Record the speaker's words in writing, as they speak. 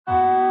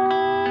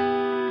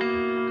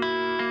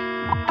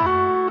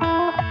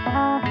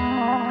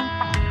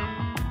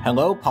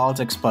Hello,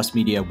 Politics Plus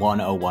Media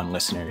 101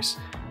 listeners.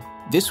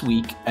 This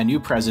week, a new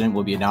president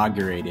will be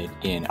inaugurated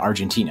in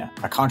Argentina,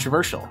 a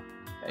controversial,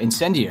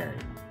 incendiary,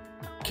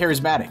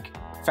 charismatic,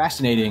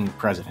 fascinating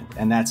president,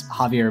 and that's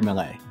Javier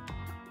Milei.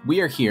 We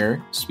are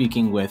here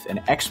speaking with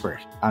an expert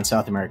on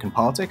South American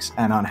politics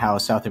and on how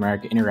South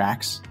America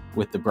interacts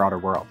with the broader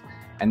world.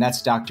 And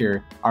that's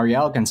Dr.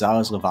 Ariel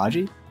González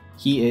Levaggi.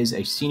 He is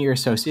a senior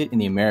associate in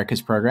the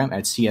Americas program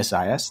at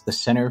CSIS, the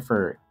Center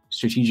for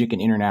Strategic and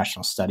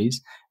International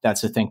Studies.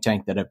 That's a think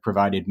tank that have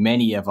provided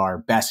many of our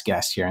best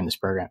guests here in this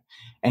program.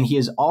 And he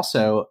is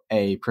also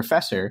a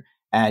professor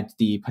at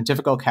the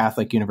Pontifical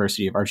Catholic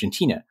University of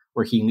Argentina,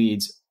 where he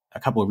leads a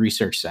couple of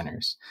research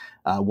centers,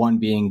 one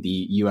being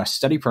the U.S.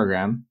 Study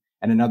Program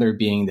and another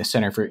being the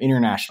Center for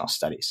International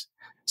Studies.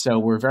 So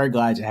we're very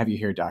glad to have you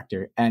here,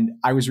 Doctor. And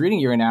I was reading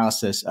your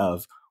analysis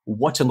of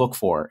what to look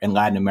for in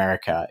Latin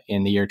America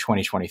in the year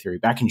 2023,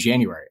 back in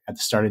January at the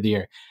start of the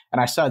year.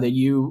 And I saw that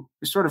you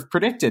sort of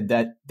predicted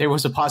that there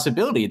was a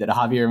possibility that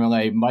Javier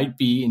Milei might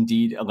be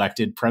indeed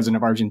elected president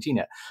of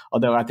Argentina.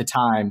 Although at the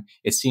time,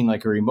 it seemed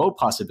like a remote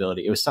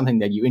possibility. It was something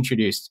that you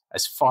introduced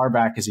as far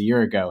back as a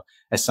year ago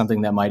as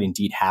something that might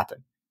indeed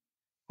happen.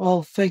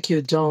 Well, thank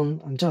you,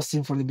 John and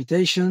Justin, for the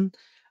invitation.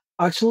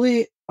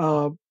 Actually,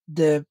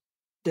 the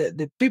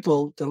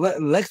people, the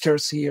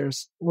electors here,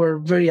 were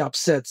very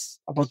upset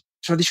about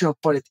traditional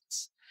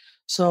politics.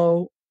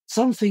 So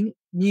something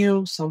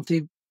new,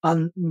 something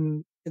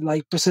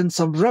like present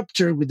some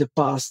rupture with the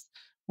past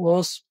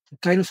was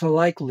kind of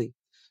unlikely.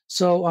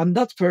 So, and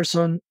that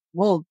person,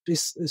 well,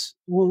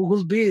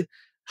 will be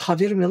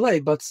Javier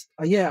Milei. But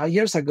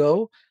years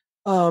ago,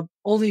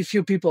 only a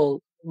few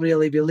people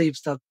really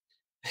believes that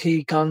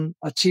he can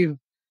achieve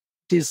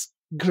this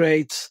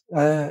great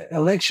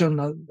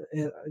election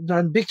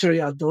and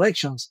victory at the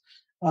elections.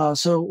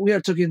 So we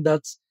are talking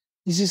that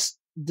this is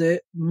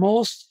the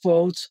most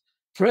voted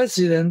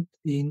president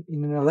in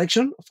an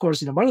election, of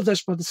course, in a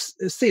ballot, but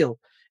still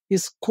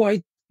is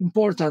quite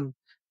important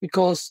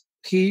because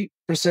he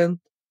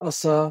presents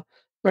as a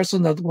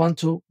person that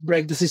wants to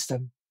break the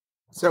system.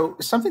 So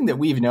something that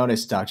we've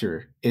noticed,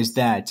 Doctor, is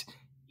that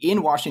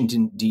in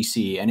Washington,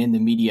 D.C., and in the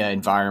media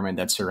environment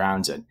that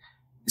surrounds it,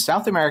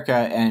 South America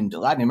and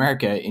Latin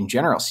America in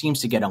general seems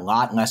to get a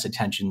lot less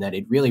attention than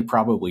it really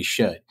probably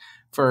should.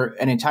 For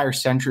an entire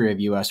century of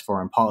U.S.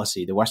 foreign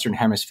policy, the Western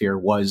Hemisphere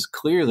was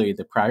clearly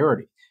the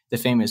priority. The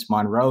famous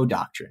Monroe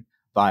Doctrine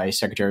by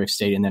Secretary of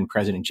State and then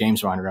President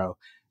James Monroe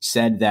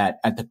said that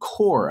at the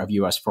core of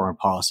U.S. foreign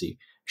policy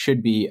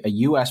should be a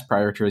U.S.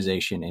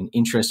 prioritization and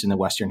interest in the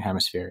Western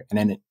Hemisphere and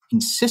an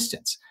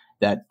insistence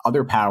that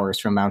other powers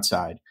from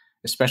outside,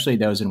 especially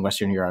those in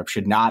Western Europe,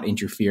 should not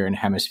interfere in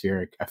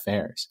hemispheric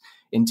affairs.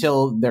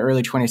 Until the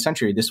early 20th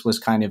century, this was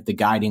kind of the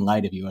guiding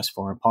light of U.S.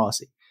 foreign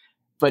policy.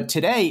 But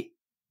today,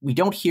 we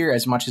don't hear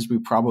as much as we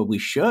probably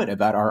should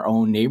about our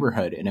own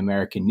neighborhood in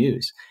American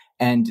news.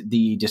 And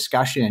the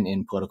discussion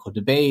in political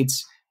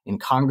debates, in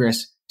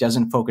Congress,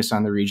 doesn't focus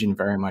on the region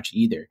very much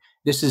either.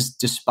 This is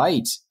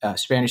despite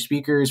Spanish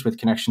speakers with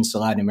connections to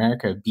Latin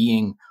America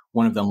being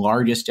one of the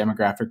largest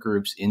demographic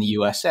groups in the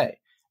USA.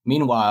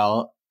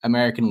 Meanwhile,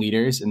 American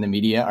leaders in the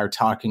media are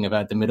talking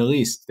about the Middle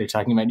East. They're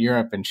talking about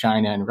Europe and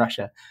China and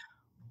Russia.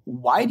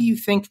 Why do you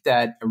think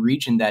that a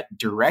region that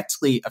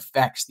directly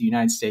affects the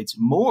United States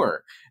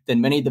more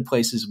than many of the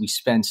places we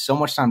spend so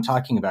much time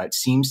talking about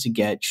seems to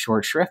get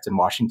short shrift in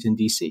Washington,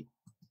 D.C.?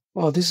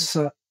 Well, this is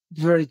a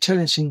very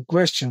challenging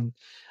question.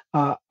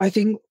 I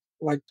think,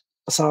 like,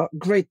 as a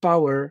great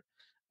power,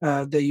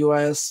 the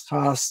U.S.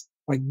 has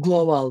like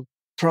global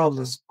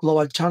problems,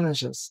 global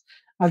challenges.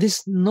 And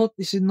this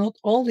is not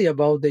only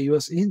about the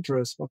U.S.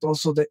 interest, but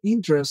also the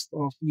interest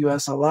of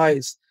U.S.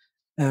 allies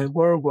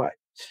worldwide.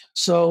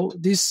 So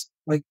this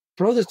like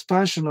broad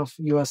expansion of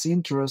U.S.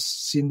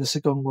 interests in the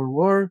Second World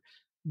War,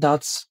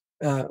 that's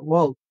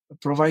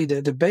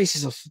provided the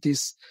basis of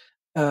this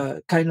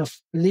kind of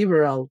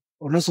liberal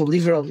or not so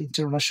liberal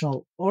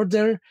international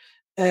order,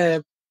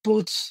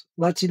 puts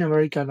Latin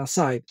America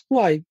aside.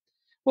 Why?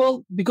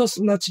 Well, because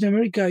Latin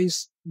America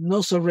is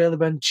not so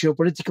relevant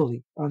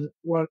geopolitically. And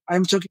what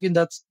I'm talking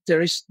that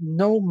there is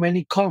no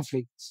many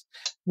conflicts.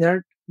 There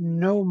are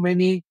no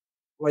many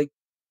like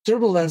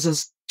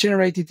turbulences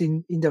generated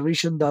in the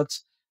region that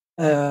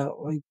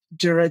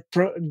generate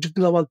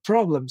global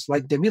problems,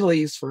 like the Middle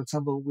East, for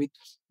example, with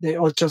the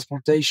oil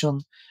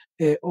transportation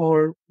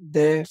or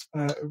the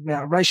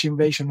Russian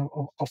invasion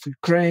of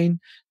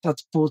Ukraine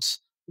that puts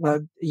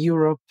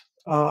Europe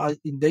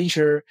in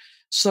danger.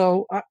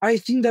 So I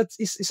think that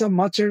it's a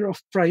matter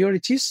of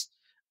priorities.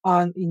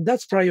 And in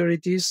that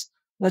priorities,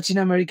 Latin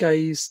America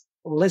is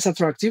less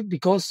attractive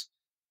because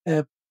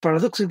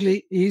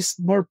paradoxically is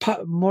more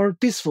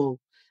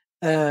peaceful.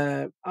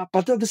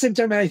 But at the same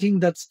time, I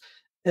think that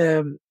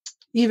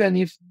even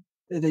if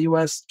the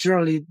US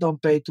generally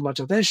don't pay too much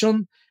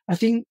attention, I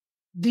think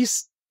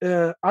this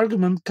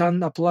argument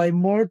can apply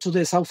more to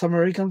the South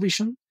American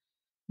region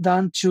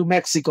than to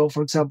Mexico,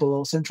 for example,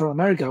 or Central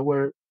America,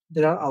 where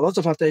there are a lot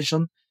of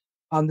attention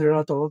and there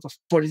are a lot of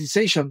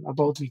politicization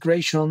about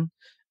migration,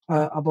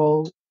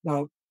 about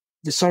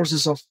the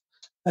sources of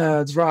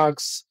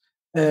drugs,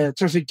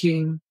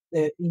 trafficking,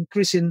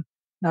 increasing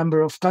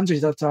number of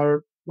countries that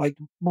are like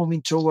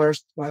moving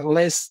towards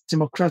less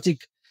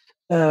democratic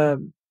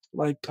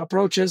like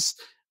approaches.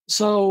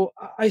 So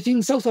I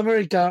think South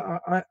America,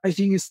 I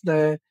think is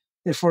the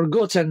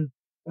forgotten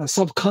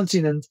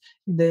subcontinent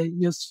in the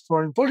U.S.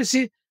 foreign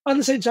policy. At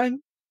the same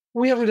time,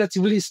 we are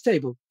relatively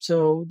stable.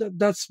 So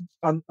that's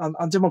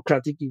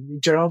undemocratic in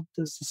general,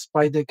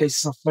 despite the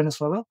cases of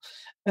Venezuela.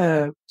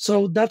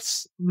 So that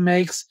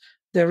makes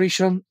the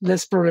region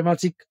less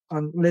problematic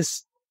and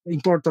less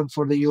important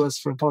for the U.S.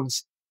 foreign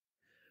policy.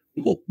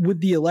 Well, with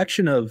the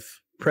election of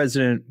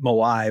President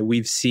Milei,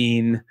 we've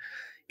seen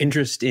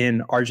interest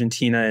in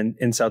Argentina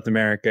and South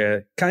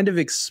America kind of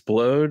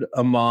explode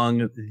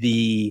among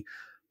the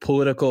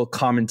political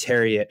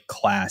commentariat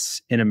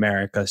class in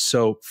America.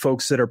 So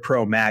folks that are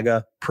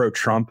pro-MAGA,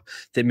 pro-Trump,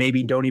 that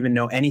maybe don't even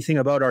know anything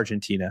about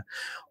Argentina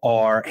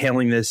are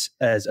hailing this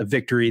as a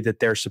victory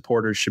that their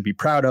supporters should be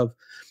proud of.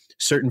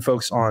 Certain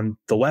folks on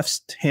the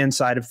left-hand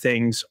side of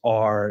things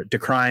are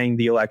decrying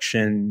the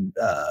election,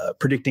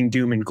 predicting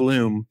doom and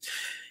gloom.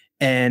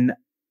 And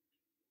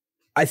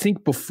I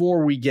think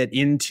before we get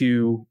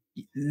into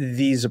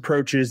these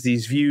approaches,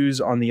 these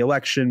views on the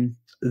election,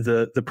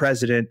 the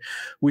president,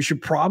 we should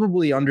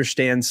probably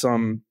understand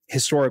some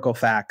historical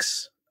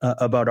facts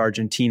about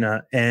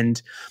Argentina.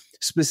 And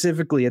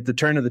specifically at the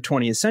turn of the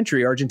 20th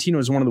century, Argentina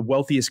was one of the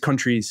wealthiest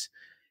countries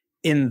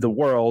in the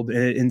world.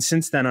 And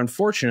since then,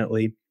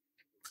 unfortunately,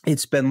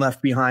 it's been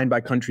left behind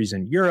by countries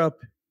in Europe,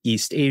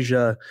 East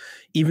Asia,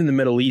 even the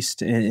Middle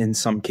East in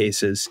some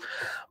cases.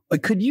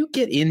 Could you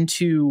get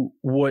into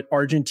what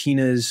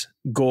Argentina's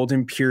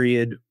golden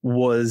period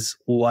was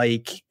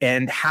like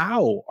and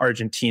how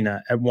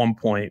Argentina at one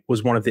point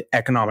was one of the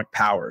economic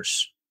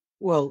powers?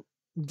 Well,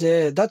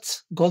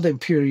 that golden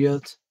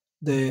period,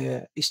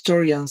 the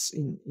historians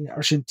in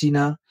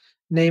Argentina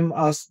name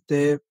as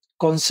the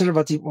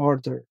conservative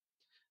order,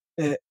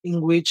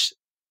 in which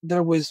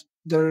there was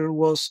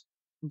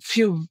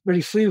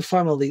very few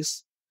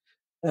families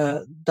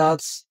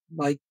that's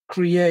like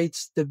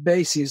creates the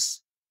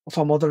basis of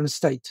a modern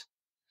state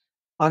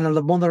and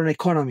a modern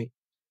economy,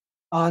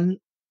 and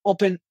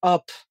open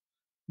up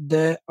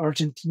the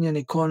Argentinian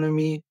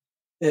economy,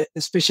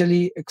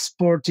 especially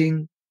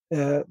exporting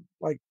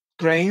like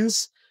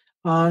grains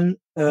and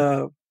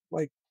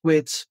like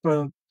with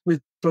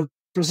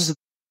processed.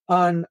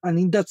 And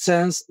in that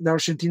sense, the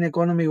Argentine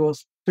economy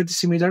was pretty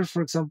similar,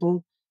 for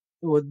example,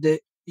 with the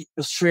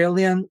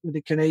Australian, with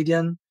the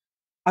Canadian,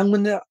 and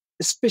with the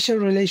special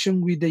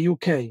relation with the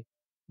UK,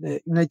 the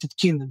United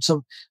Kingdom.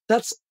 So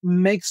that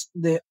makes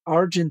the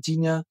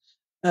Argentina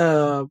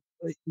in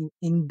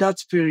that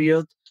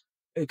period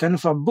a kind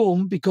of a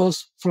boom,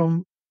 because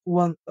from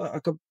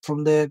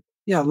the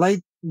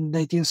late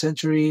 19th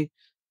century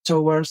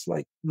towards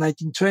like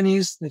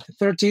 1920s,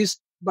 1930s,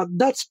 but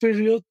that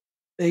period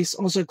is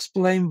also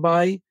explained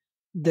by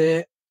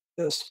the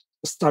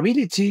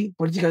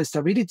political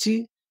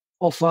stability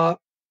of a,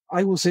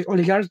 I would say,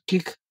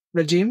 oligarchic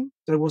regime.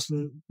 There was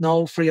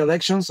no free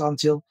elections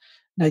until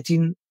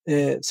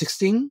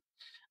 1916.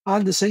 And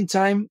at the same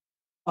time,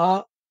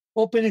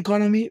 open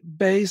economy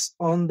based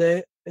on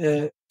the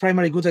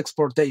primary good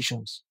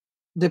exportations.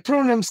 The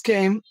problems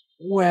came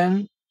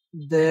when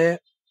the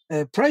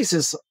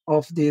prices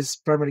of these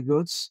primary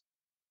goods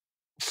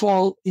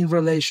fall in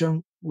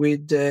relation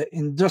with the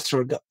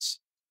industrial goods.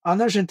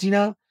 And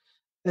Argentina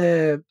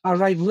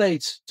arrived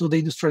late to the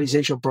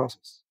industrialization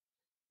process,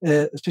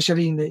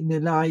 especially in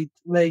the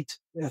late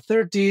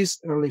 30s,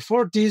 early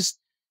 40s.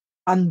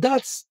 And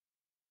that's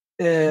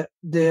the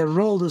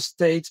role of the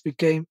states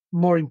became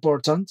more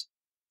important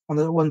on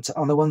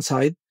the one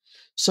side.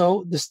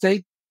 So the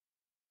state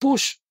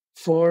pushed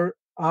for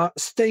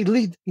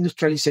state-led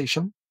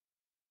industrialization.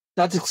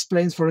 That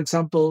explains, for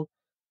example,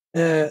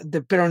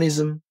 the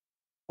Peronism,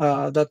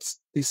 that's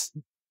these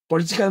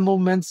political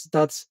movements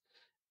that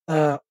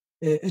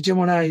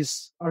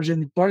hegemonize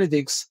Argentine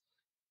politics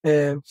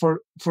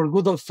for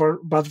good or for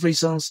bad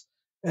reasons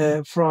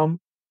from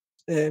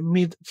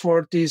mid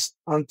 40s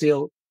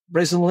until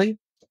recently,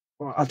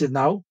 or until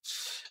now.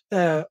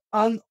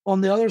 And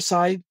on the other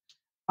side,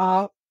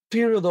 a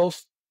period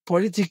of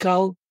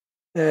political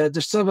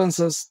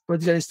disturbances,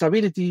 political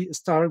instability,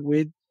 start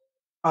with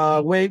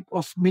a wave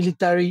of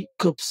military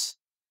coups,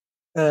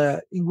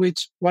 in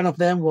which one of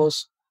them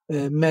was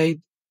made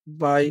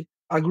by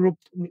a group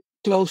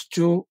close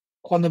to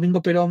Juan Domingo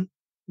Perón.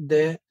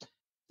 The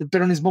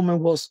Peronist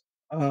movement was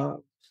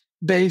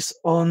based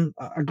on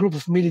a group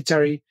of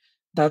military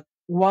that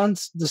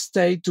wants the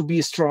state to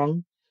be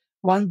strong,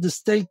 want the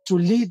state to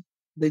lead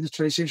the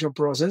industrialization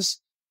process.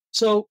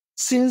 So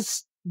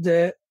since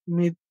the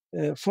mid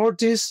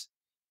 40s,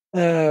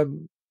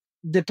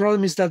 the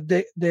problem is that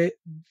the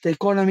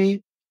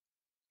economy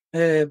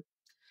and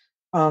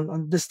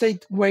the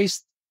state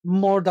wastes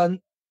more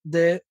than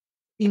the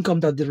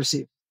income that they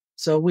receive.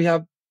 So we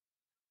have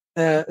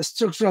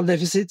structural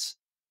deficits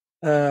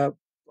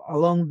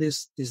along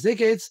these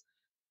decades,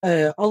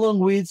 along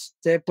with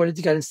the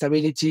political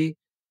instability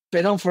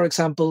Perón, for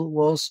example,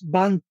 was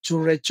banned to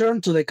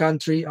return to the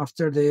country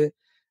after the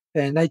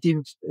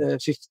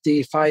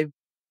 1955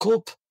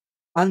 coup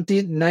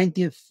until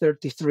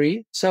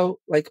 1933. So,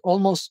 like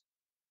almost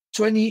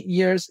 20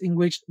 years in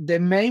which the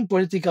main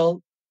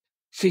political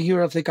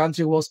figure of the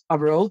country was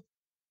abroad,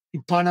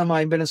 in Panama,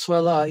 in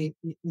Venezuela, in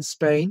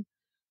Spain.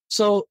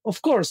 So,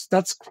 of course,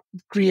 that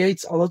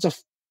creates a lot of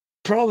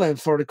problem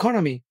for the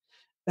economy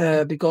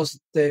because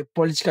the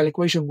political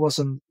equation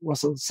wasn't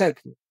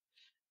settled.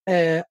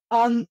 And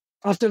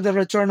after the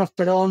return of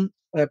Perón,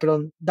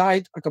 Perón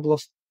died a couple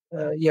of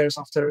years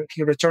after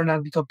he returned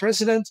and became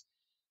president,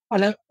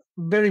 and a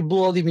very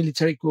bloody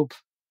military coup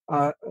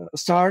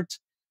start.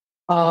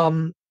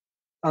 And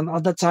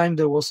at that time,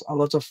 there was a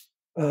lot of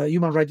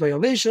human rights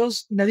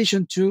violations, in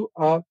addition to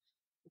a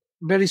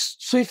very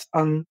swift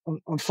and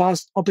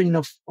fast opening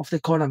of the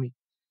economy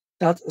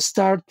that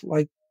start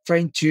like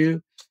trying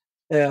to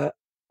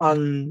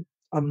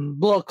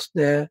unblock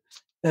the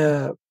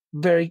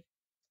very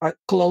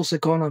close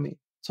economy.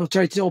 So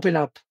try to open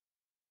up.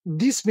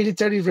 This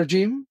military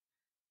regime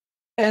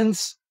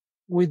ends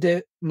with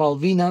the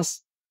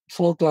Malvinas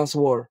Falklands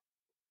War.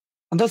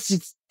 And that's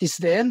it's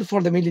the end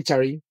for the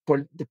military,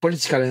 for the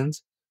political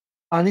end,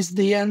 and it's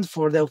the end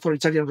for the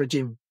authoritarian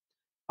regime.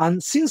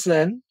 And since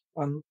then,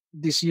 and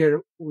this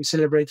year we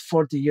celebrate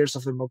 40 years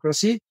of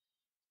democracy,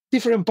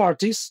 different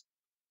parties,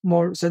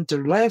 more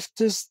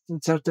center-leftist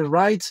and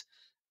center-right,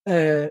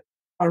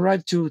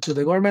 arrived to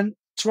the government,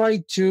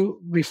 tried to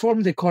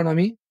reform the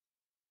economy,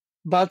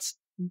 but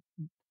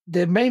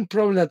the main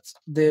problem that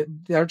the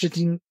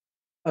Argentine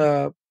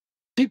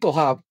people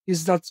have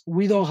is that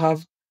we don't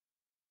have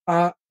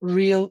a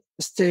real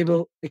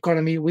stable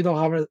economy. We don't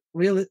have a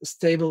real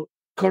stable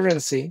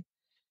currency,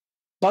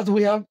 but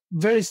we have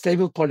very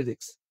stable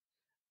politics.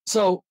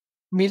 So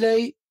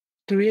Milei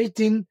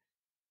creating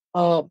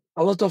a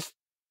lot of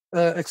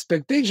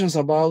expectations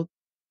about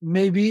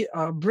maybe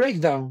a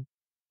breakdown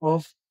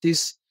of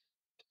these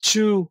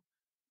two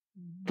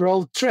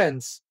broad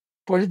trends: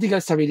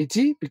 political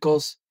stability,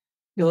 because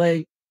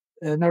Milei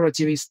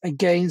narrative is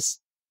against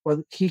what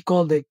he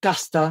called the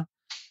casta,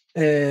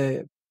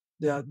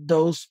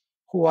 those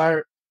who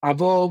are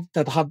above,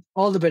 that have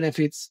all the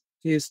benefits.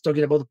 He's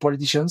talking about the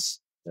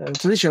politicians,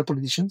 traditional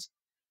politicians,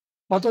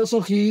 but also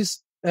there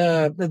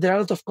are a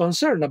lot of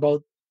concern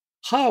about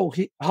how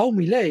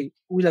Milei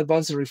will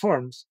advance the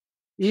reforms.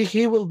 If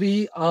he will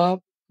be a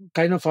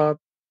kind of a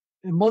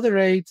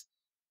moderate,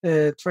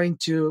 trying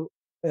to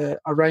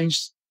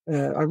arrange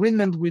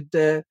agreement with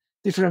the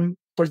different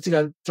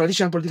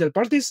traditional political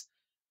parties,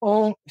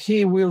 or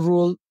he will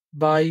rule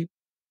by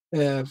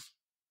the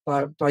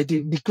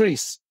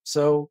decrease.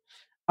 So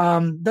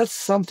that's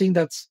something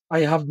that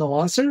I have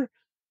no answer.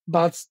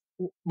 But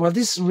what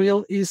is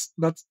real is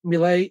that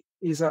Milei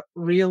is a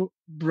real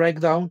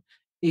breakdown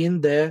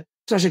in the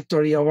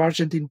trajectory of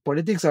Argentine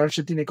politics,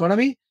 Argentine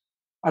economy,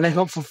 and I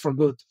hope for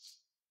good.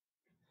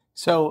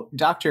 So,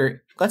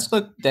 Doctor, let's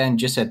look then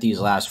just at these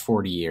last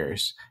 40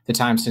 years, the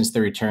time since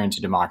the return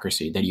to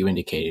democracy that you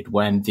indicated,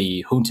 when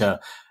the junta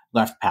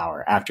left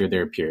power after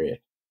their period.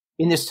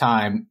 In this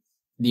time,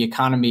 the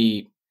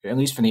economy, at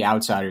least from the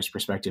outsider's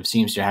perspective,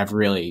 seems to have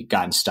really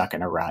gotten stuck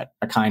in a rut,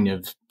 a kind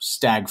of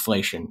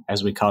stagflation,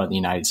 as we call it in the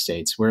United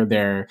States, where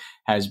there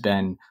has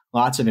been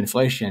lots of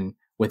inflation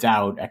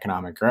without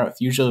economic growth.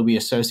 Usually we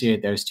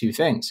associate those two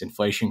things.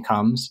 Inflation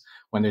comes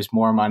when there's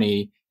more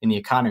money in the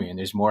economy and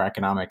there's more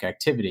economic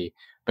activity.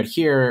 But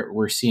here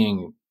we're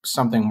seeing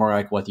something more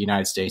like what the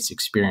United States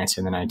experienced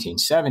in the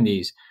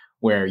 1970s,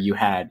 where you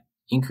had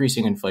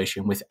increasing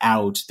inflation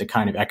without the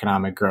kind of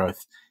economic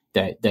growth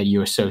that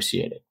you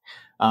associated.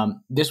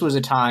 This was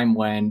a time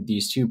when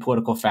these two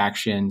political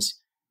factions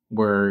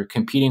were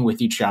competing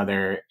with each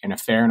other in a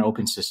fair and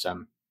open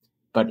system,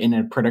 but in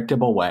a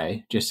predictable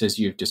way, just as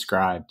you've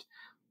described.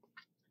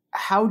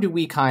 How do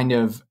we kind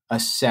of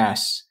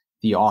assess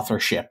the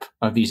authorship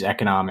of these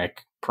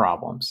economic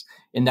problems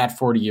in that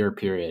 40-year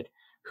period?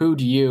 Who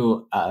do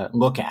you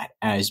look at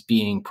as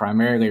being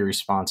primarily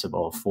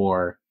responsible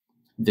for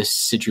this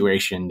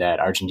situation that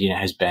Argentina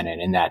has been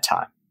in that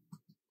time?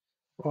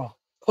 Well,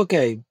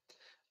 okay.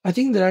 I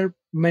think there are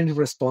many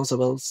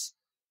responsibles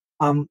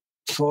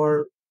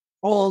for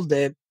all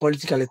the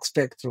political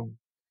spectrum.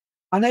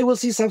 And I will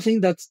see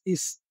something that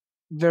is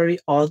very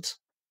odd,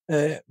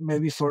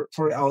 maybe for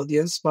the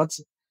audience, but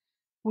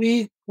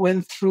we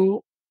went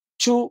through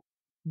two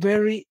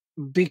very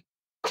big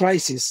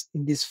crises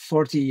in these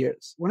 40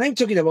 years. When I'm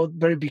talking about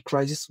very big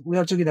crisis, we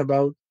are talking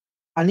about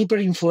an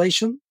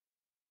hyperinflation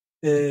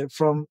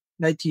from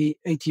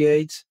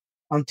 1988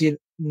 until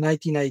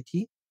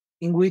 1990,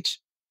 in which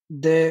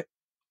the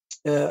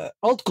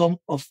outcome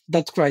of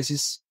that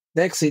crisis,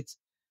 the exit,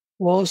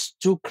 was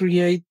to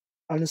create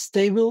a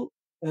stable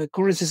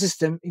currency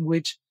system in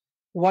which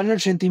one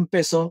Argentine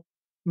peso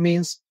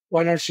means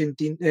one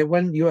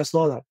US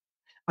dollar.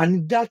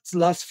 And that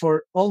lasts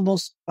for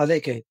almost a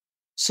decade.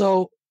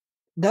 So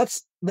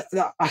that's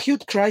a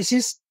huge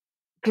crisis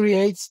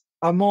creates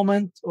a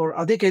moment or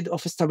a decade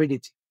of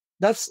stability.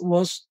 That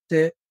was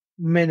the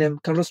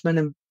Carlos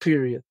Menem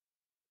period.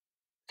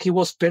 he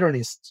was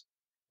Peronist,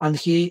 and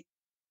he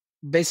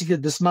basically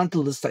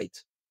dismantled the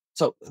state.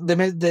 So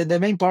the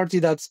main party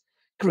that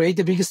created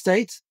the big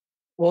state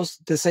was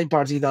the same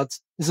party that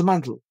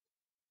dismantled.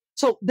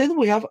 So then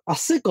we have a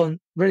second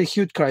very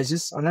huge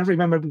crisis, and I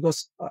remember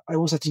because I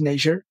was a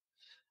teenager,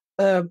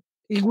 in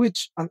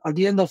which at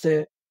the end of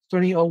the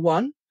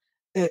 2001,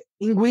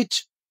 in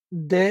which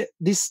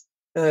this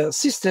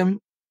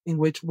system in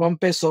which 1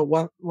 peso,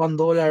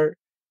 $1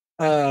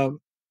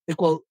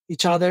 equal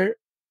each other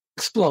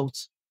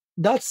explodes.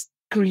 That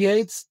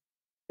creates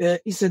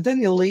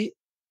instantaneously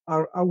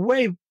a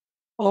wave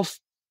of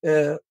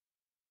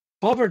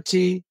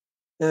poverty,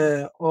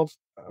 of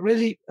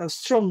really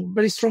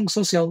very strong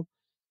social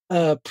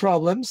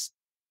problems,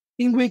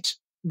 in which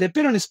the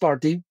Peronist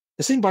party,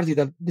 the same party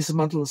that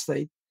dismantled the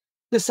state,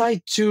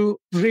 decide to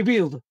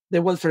rebuild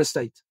the welfare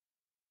state.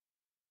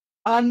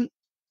 And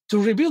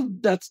to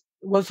rebuild that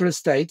welfare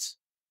state,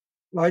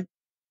 like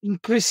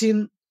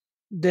increasing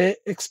the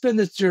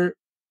expenditure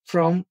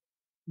from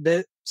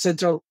the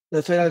federal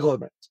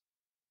government.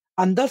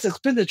 And that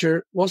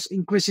expenditure was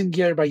increasing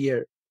year by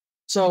year.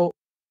 So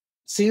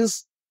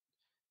since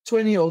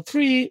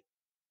 2003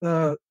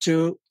 to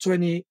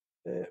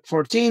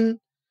 2014,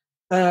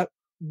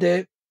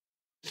 the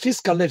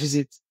fiscal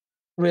deficit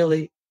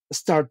really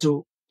start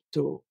to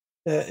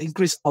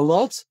increase a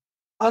lot,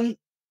 and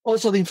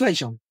also the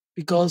inflation,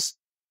 because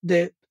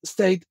the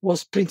state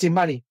was printing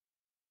money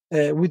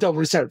without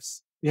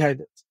reserves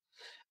behind it.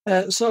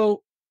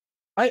 So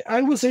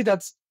I will say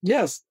that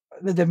yes,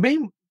 the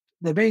main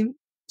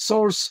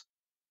source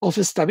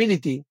of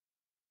stability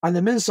and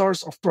the main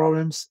source of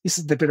problems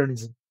is the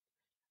Peronism,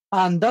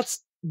 and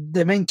that's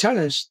the main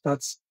challenge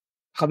that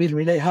Javier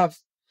Milei have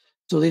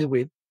to deal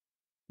with,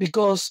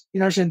 because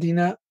in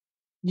Argentina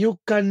you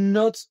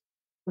cannot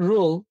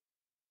rule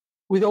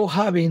without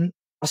having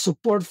a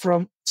support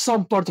from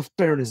some part of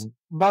Peronism,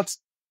 but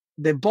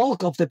the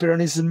bulk of the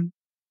Peronism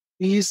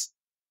is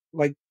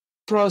like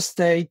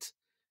pro-state,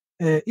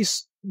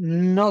 is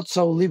not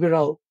so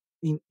liberal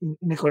in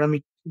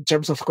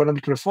terms of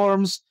economic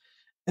reforms,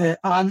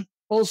 and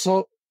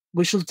also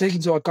we should take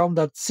into account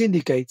that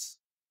syndicates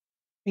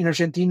in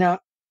Argentina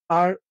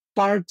are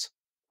part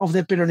of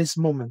the Peronist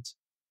movement,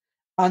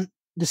 and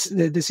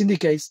the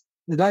syndicates,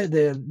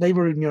 the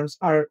labor unions,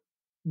 are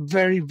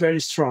very, very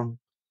strong.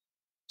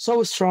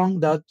 So strong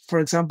that, for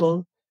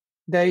example,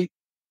 they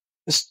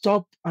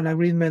stop an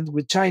agreement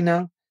with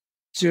China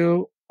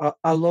to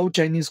allow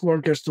Chinese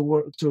workers to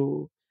work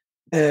to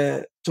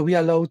be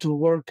allowed to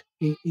work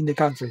in the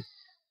country.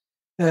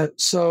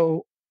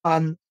 So,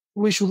 and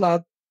we should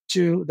add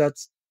to that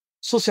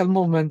social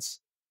movements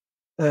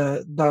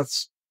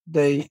that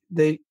they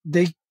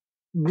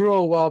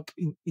grow up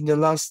in the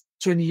last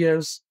 20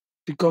 years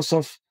because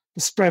of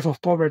the spread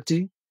of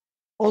poverty,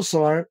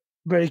 also are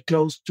very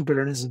close to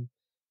Peronism.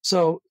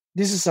 So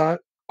this is a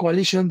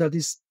coalition that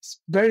is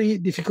very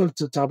difficult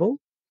to tackle,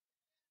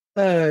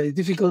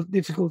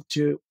 difficult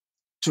to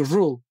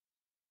rule.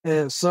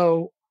 And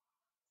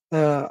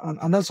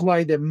that's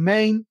why the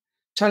main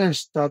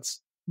challenge that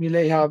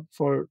Milei have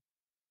for,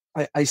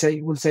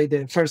 will say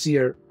the first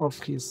year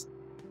of his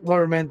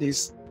government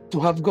is to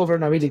have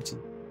governability,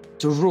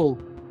 to rule,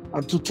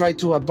 and to try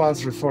to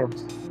advance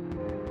reforms.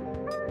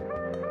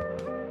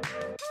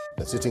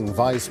 The sitting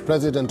vice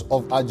president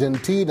of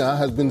Argentina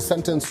has been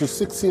sentenced to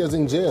 6 years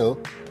in jail,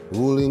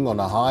 ruling on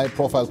a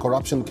high-profile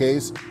corruption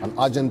case. An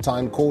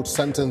Argentine court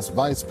sentenced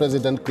Vice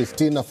President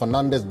Cristina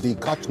Fernández de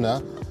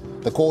Kirchner.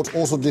 The court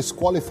also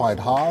disqualified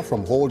her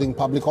from holding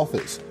public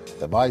office.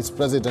 The vice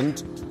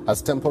president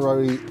has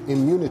temporary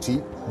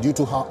immunity due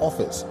to her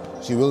office.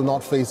 She will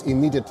not face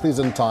immediate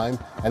prison time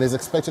and is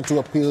expected to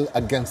appeal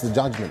against the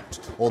judgment,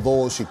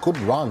 although she could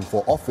run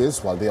for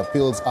office while the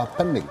appeals are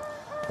pending.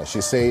 But she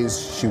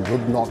says she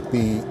would not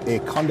be a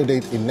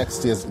candidate in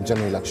next year's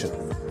general election.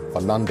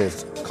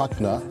 Fernández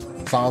Kirchner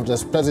served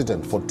as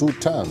president for 2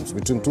 terms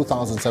between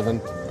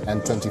 2007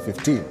 and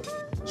 2015.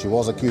 She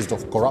was accused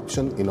of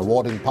corruption in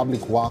awarding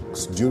public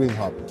works during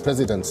her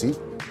presidency.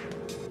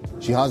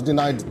 She has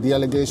denied the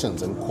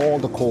allegations and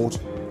called the court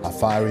a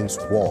firing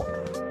squad.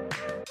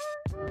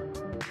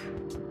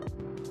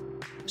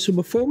 So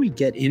before we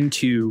get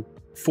into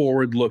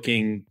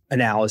forward-looking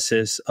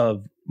analysis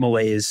of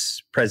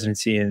Milei's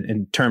presidency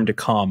and term to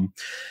come,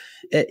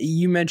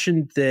 you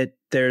mentioned that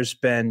there's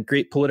been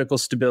great political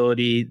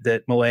stability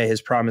that Milei has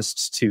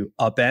promised to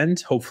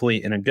upend,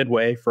 hopefully in a good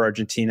way for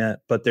Argentina,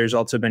 but there's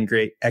also been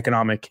great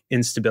economic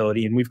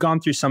instability. And we've gone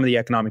through some of the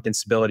economic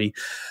instability.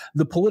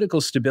 The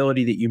political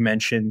stability that you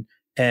mentioned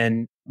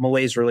and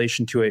Milei's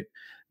relation to it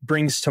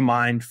brings to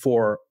mind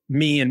for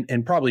me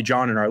and probably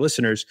John and our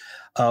listeners,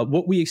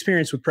 what we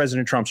experienced with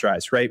President Trump's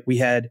rise, right? We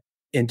had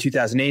in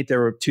 2008,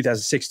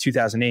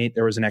 2008,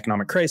 there was an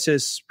economic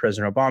crisis.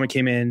 President Obama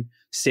came in,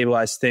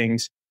 stabilized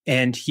things,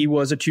 and he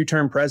was a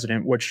 2-term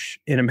president, which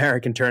in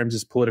American terms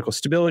is political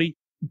stability.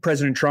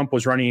 President Trump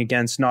was running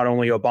against not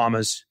only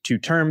Obama's 2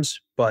 terms,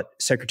 but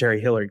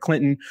Secretary Hillary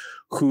Clinton,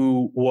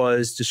 who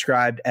was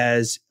described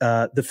as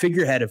the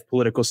figurehead of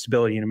political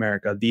stability in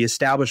America, the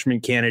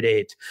establishment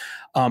candidate.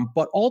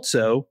 But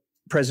also,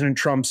 President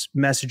Trump's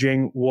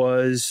messaging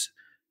was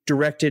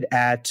directed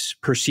at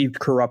perceived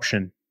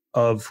corruption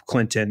of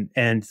Clinton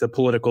and the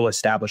political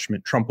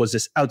establishment. Trump was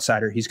this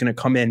outsider. He's going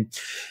to come in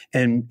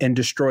and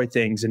destroy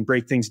things and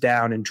break things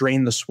down and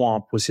drain the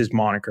swamp, was his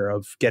moniker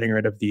of getting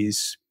rid of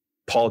these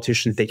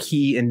politicians that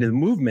he and the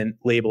movement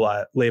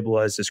label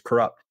as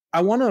corrupt.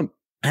 I want to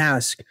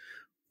ask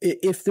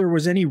if there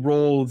was any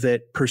role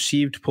that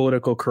perceived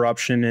political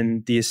corruption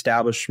and the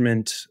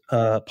establishment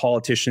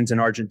politicians in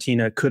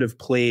Argentina could have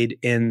played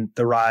in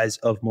the rise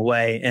of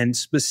Milei. And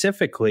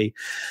specifically,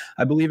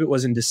 I believe it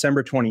was in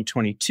December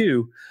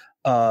 2022,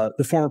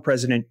 the former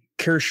president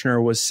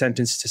Kirchner was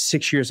sentenced to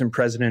 6 years in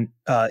prison.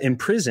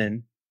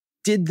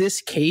 Did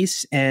this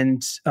case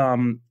and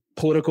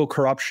political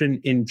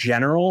corruption in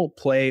general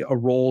play a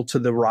role to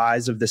the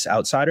rise of this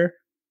outsider?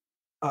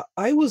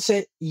 I would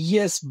say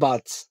yes,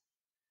 but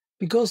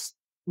because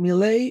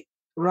Milei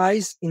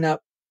rise in a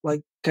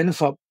kind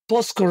of a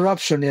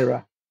post-corruption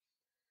era,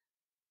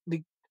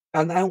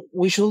 and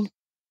we should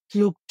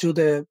look to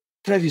the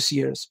previous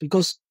years,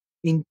 because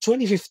in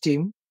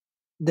 2015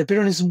 the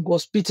Peronism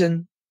was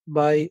beaten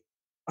by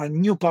a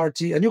new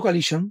party, a new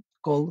coalition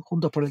called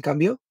Juntos por el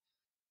Cambio,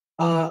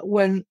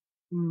 when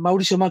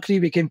Mauricio Macri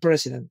became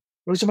president.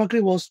 Mauricio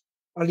Macri was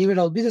a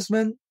liberal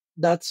businessman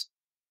that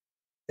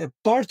a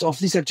part of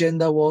this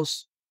agenda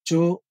was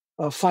to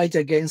fight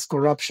against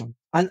corruption.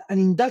 And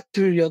in that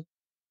period,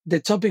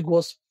 the topic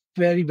was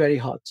very, very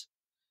hot.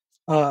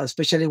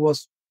 Especially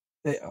was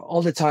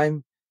all the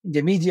time in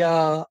the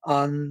media,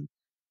 and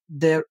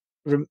the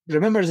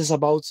remembrances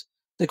about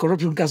the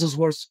corruption cases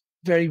was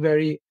very,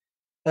 very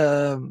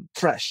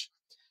fresh.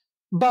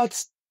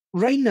 But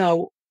right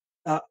now,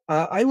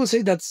 I will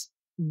say that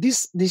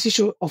this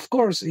issue, of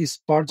course, is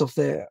part of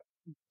the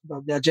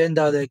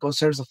agenda, the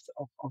concerns of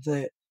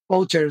the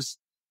voters.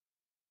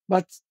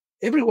 But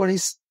everyone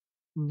is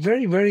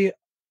very, very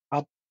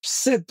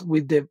upset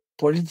with the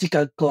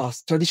political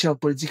class, traditional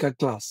political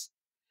class,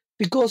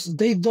 because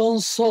they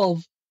don't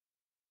solve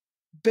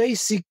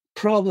basic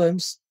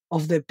problems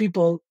of the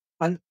people.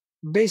 And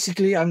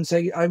basically, I'm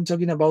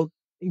talking about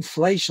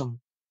inflation,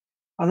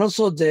 and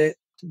also the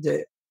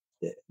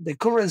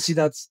currency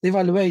that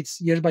devaluates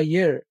year by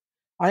year.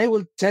 I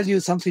will tell you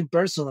something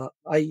personal.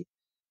 I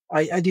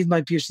did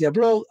my PhD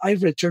abroad. I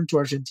returned to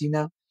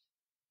Argentina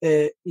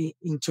in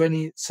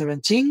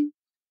 2017,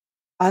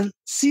 and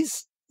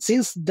since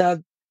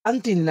that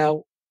until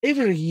now,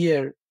 every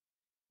year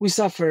we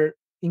suffer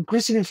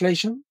increasing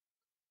inflation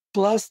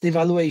plus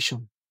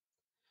devaluation.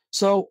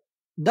 So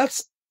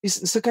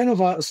it's a kind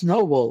of a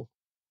snowball.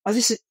 As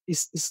this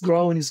is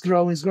growing.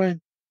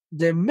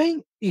 The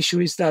main issue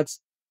is that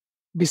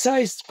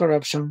besides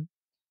corruption,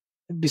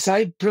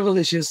 besides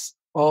privileges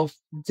of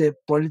the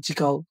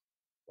political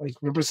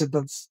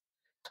representatives,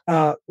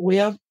 we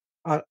have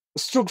a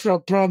structural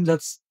problem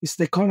that is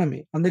the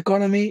economy, and the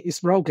economy is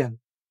broken.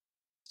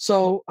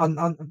 So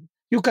and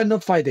you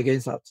cannot fight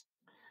against that.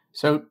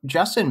 So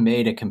Justin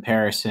made a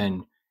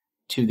comparison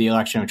to the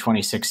election of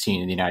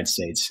 2016 in the United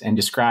States and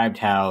described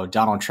how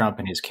Donald Trump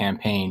and his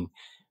campaign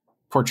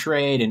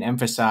portrayed and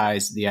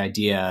emphasized the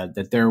idea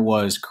that there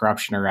was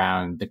corruption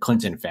around the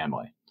Clinton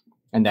family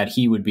and that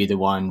he would be the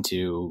one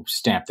to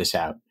stamp this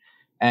out.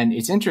 And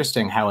it's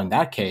interesting how in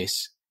that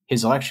case,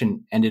 his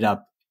election ended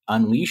up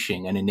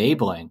unleashing and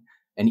enabling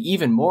an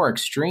even more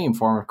extreme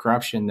form of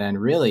corruption than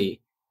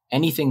really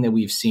anything that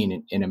we've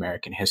seen in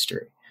American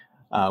history.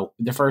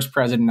 The first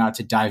president not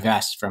to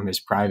divest from his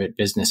private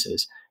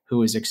businesses, who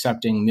was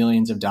accepting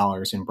millions of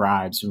dollars in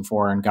bribes from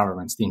foreign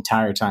governments the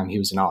entire time he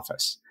was in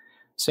office.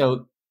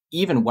 So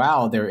even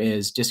while there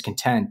is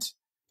discontent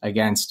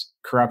against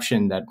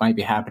corruption that might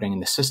be happening in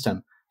the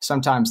system,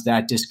 sometimes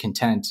that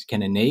discontent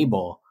can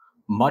enable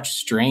much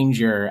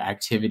stranger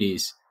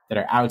activities that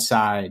are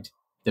outside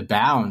the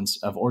bounds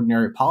of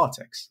ordinary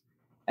politics.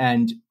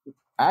 And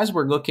as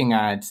we're looking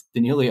at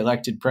the newly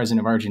elected president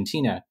of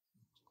Argentina,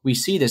 we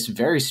see this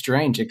very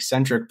strange,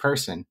 eccentric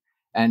person.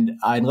 And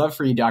I'd love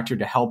for you, Doctor,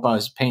 to help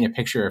us paint a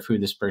picture of who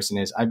this person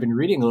is. I've been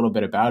reading a little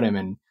bit about him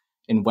in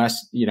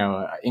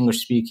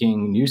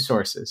English-speaking news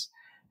sources.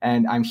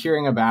 And I'm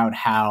hearing about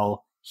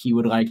how he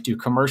would like to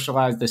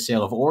commercialize the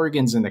sale of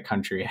organs in the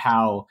country,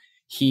 how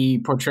he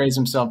portrays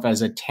himself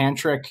as a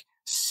tantric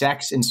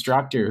sex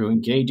instructor who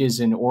engages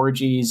in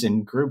orgies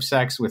and group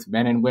sex with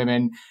men and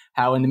women,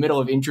 how in the middle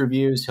of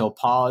interviews, he'll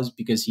pause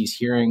because he's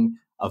hearing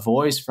a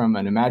voice from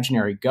an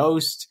imaginary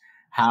ghost,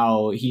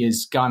 how he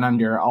has gone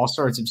under all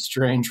sorts of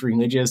strange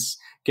religious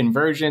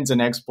conversions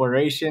and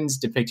explorations,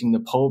 depicting the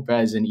Pope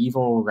as an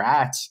evil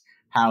rat,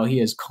 how he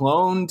has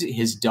cloned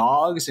his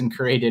dogs and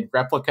created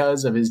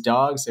replicas of his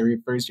dogs that he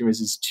refers to as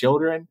his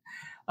children.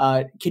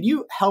 Can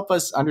you help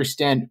us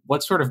understand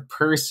what sort of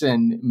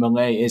person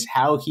Milei is,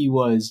 how he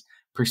was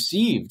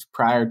perceived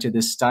prior to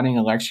this stunning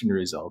election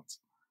result?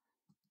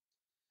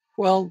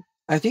 Well,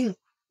 I think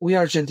we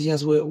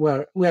Argentinians,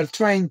 we are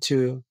trying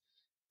to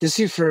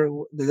decipher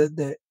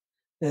the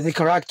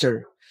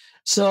character.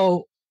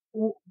 So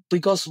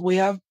because we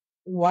have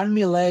one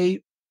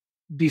Milei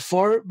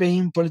before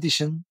being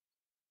politician,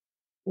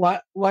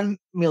 one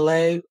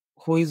Milei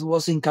who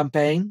was in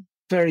campaign,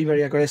 very,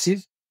 very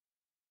aggressive,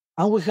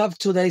 and we have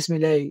today's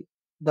Milei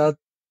that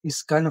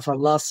is kind of a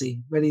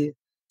lossy, very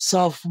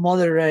soft,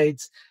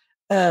 moderate.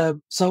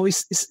 So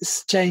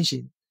it's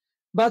changing.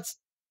 But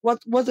what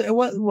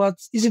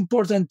is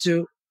important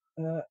to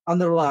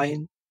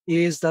underline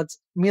is that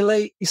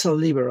Milei is a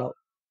liberal.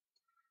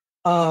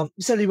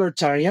 He's a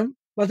libertarian,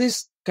 but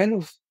it's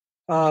kind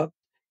of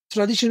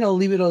traditional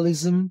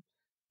liberalism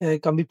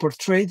can be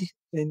portrayed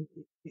in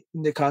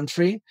the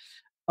country,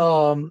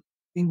 in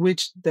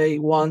which they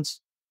want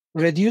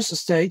reduce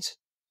state,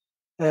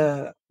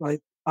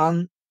 like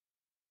an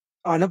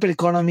open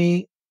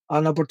economy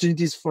and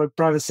opportunities for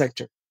private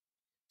sector.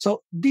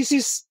 So this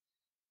is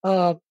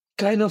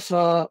kind of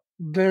a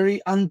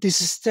very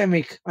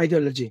anti-systemic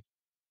ideology,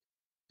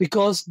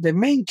 because the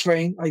main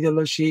train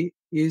ideology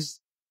is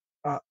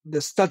the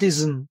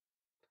statism,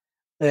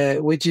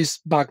 which is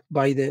backed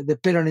by the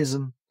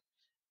Peronism.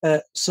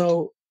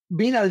 So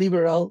being a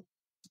liberal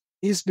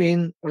is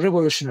being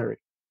revolutionary.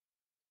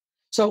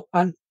 So,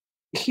 and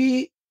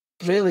he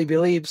really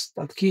believes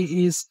that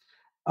he is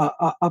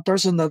a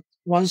person that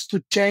wants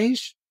to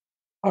change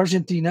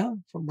Argentina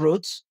from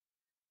roots,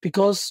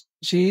 because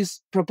she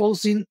is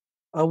proposing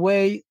a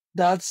way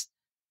that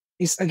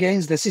is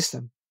against the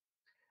system.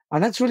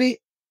 And actually,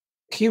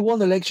 he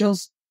won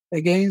elections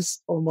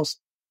against almost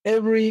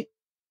every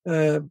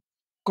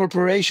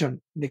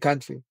corporation in the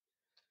country,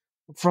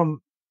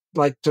 from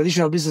like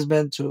traditional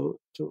businessmen to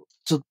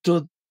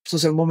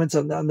social movements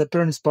and the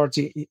Peronist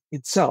Party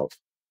itself.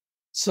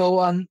 So,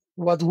 and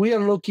what we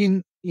are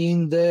looking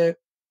in the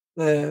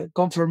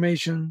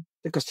confirmation,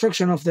 the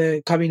construction of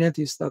the cabinet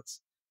is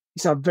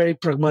a very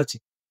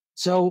pragmatic.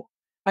 So,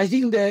 I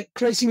think the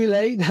crazy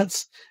Milei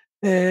that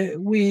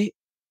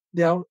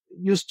they are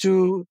used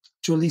to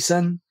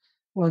listen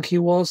when he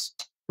was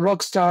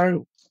rock star,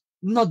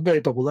 not very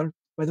popular,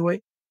 by the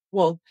way.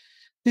 Well,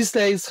 these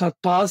days have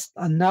passed,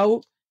 and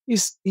now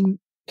is in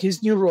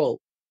his new role,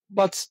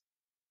 but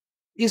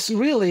it's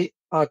really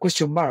a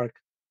question mark.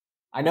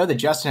 I know that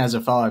Justin has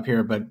a follow-up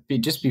here, but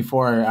just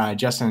before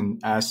Justin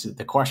asks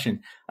the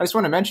question, I just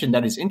want to mention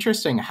that it's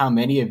interesting how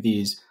many of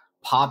these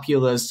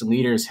populist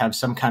leaders have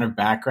some kind of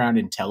background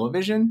in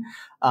television.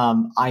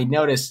 I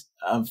noticed,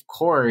 of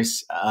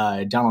course,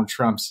 Donald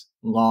Trump's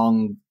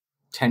long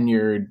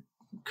tenured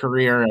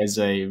career as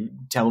a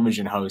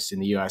television host in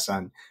the U.S.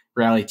 on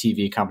reality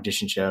TV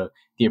competition show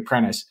The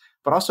Apprentice,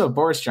 but also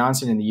Boris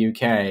Johnson in the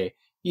UK.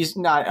 He's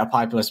not a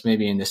populist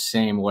maybe in the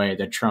same way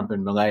that Trump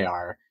and Milei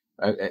are,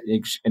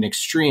 an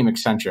extreme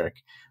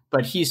eccentric,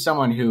 but he's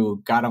someone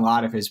who got a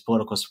lot of his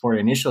political support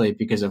initially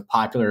because of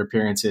popular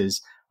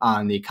appearances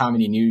on the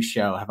comedy news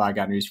show Have I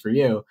Got News for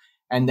You?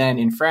 And then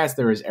in France,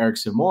 there was Eric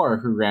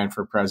Zemmour, who ran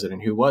for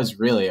president, who was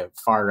really a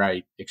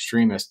far-right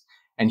extremist,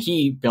 and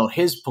he built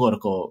his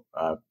political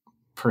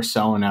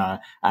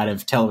persona out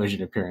of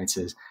television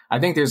appearances. I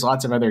think there's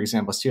lots of other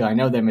examples too. I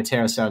know that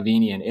Matteo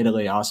Salvini in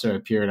Italy also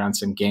appeared on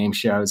some game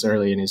shows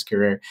early in his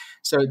career.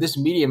 So this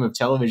medium of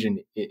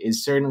television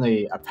is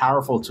certainly a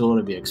powerful tool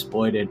to be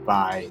exploited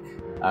by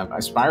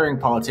aspiring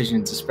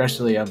politicians,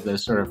 especially of the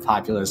sort of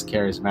populist,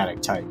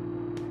 charismatic type.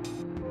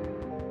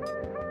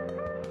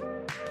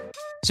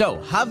 So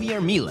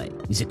Javier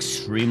Milei is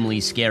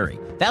extremely scary.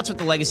 That's what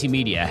the legacy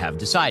media have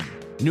decided.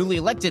 Newly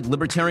elected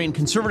libertarian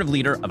conservative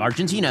leader of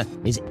Argentina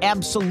is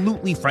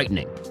absolutely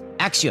frightening.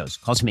 Axios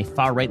calls him a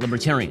far-right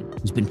libertarian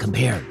who's been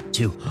compared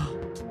to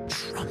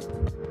Trump.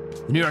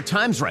 The New York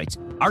Times writes,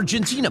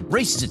 Argentina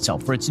braces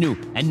itself for its new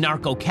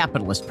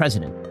anarcho-capitalist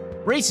president.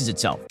 Braces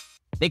itself.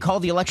 They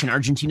call the election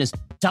Argentina's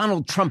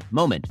Donald Trump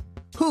moment.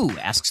 Who,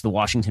 asks the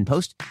Washington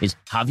Post, is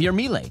Javier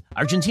Milei,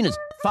 Argentina's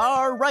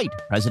far-right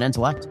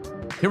president-elect?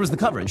 Here was the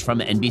coverage from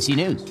NBC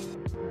News.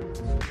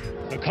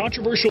 A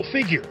controversial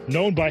figure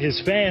known by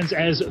his fans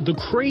as the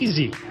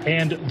Crazy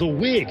and the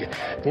Wig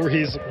for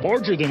his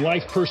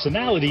larger-than-life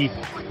personality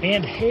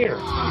and hair.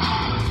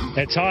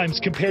 At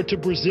times compared to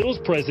Brazil's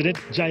president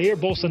Jair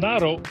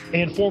Bolsonaro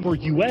and former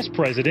U.S.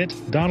 President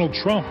Donald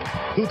Trump,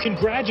 who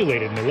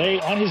congratulated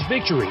Milei on his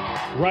victory,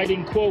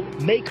 writing, quote,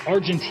 "Make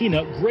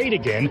Argentina great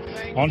again"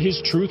 on his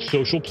Truth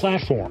Social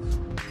platform.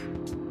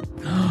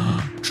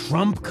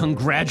 Trump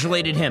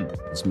congratulated him.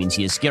 This means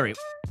he is scary.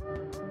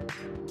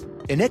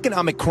 An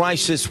economic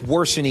crisis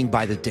worsening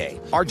by the day.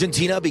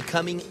 Argentina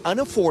becoming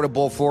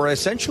unaffordable for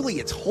essentially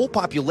its whole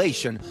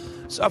population,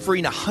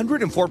 suffering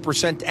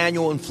 104%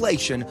 annual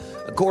inflation,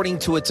 according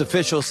to its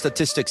official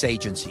statistics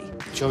agency.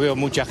 Yo veo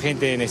mucha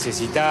gente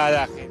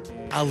necesitada.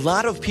 A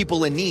lot of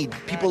people in need,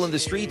 people in the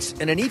streets,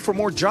 and a need for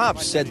more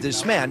jobs, said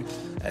this man,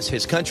 as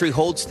his country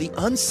holds the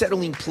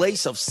unsettling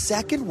place of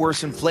second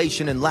worst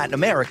inflation in Latin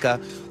America,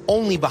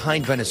 only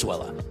behind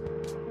Venezuela.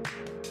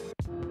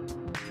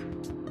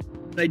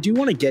 I do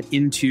want to get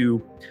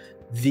into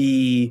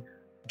the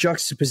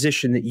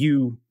juxtaposition that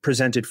you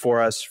presented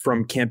for us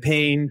from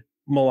campaign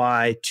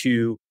Milei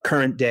to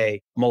current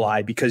day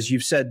Milei, because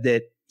you've said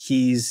that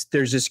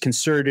there's this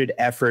concerted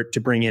effort to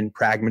bring in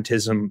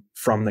pragmatism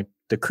from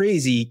the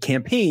crazy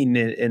campaign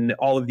and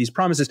all of these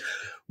promises,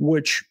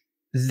 which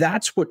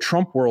that's what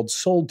Trump world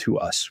sold to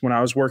us when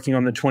I was working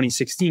on the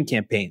 2016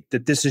 campaign,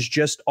 that this is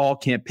just all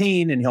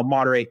campaign and he'll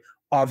moderate.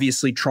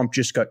 Obviously, Trump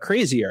just got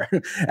crazier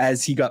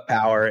as he got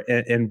power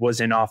and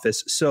was in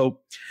office. So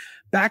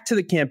back to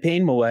the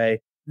campaign, Milei,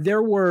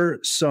 there were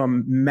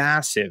some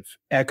massive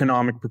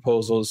economic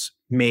proposals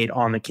made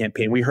on the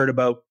campaign. We heard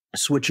about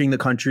switching the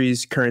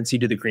country's currency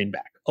to the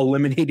greenback,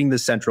 eliminating the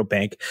central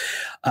bank,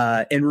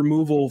 and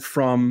removal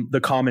from the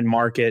common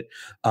market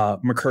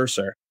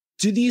Mercosur.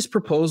 Do these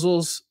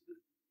proposals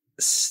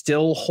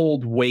still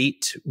hold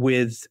weight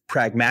with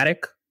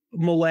pragmatic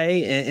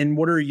Milei? And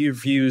what are your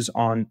views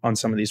on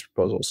some of these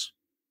proposals?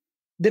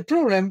 The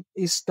problem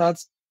is that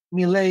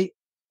Milei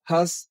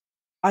has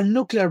a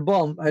nuclear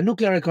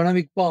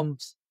economic bomb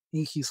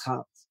in his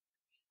hands.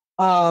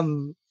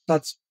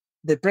 That's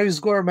the previous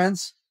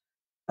governments,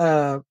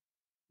 to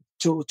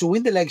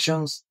win the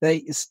elections,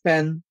 they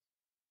spend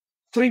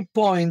 3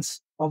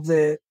 points of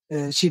the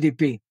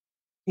GDP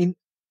in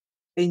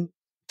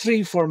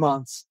 3-4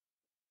 months.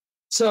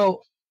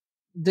 So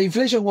the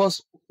inflation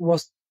was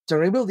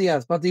terrible,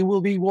 yes, but it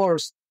will be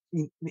worse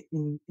in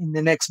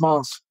the next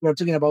months. We are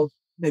talking about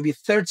maybe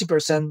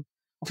 30%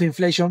 of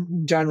inflation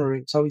in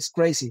January. So it's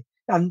crazy.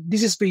 And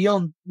this is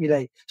beyond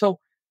Milei. So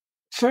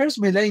first,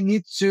 Milei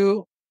needs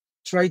to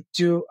try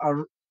to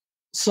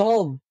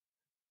solve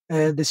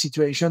the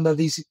situation that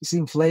this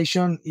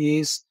inflation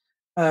is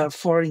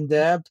foreign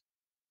debt.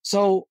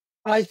 So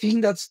I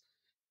think that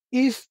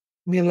if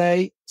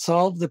Milei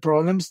solve the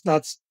problems,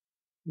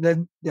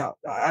 then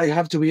I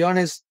have to be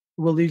honest,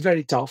 it will be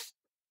very tough.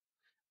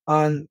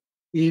 And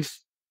if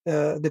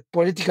the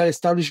political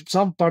establishment,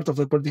 some part of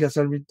the political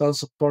establishment don't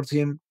support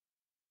him,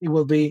 it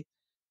will be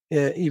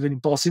even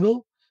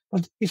impossible.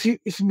 But if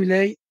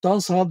Milei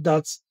don't solve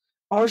that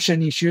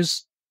urgent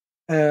issues,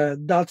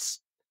 that's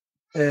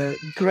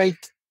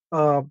great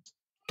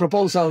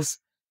proposals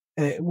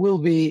will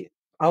be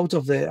out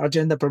of the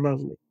agenda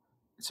permanently.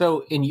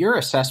 So in your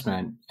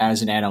assessment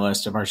as an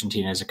analyst of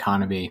Argentina's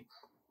economy,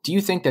 do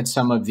you think that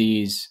some of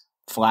these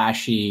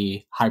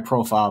flashy,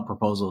 high-profile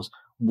proposals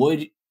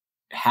would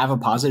have a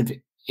positive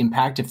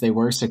impact if they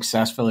were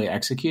successfully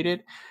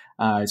executed?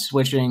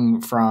 Switching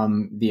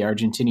from the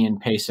Argentinian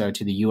peso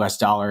to the US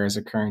dollar as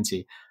a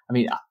currency. I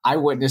mean, I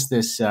witnessed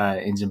this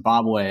in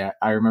Zimbabwe.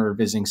 I remember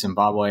visiting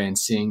Zimbabwe and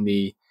seeing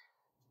the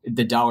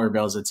dollar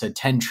bills that said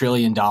 $10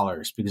 trillion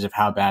because of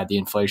how bad the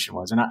inflation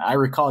was. And I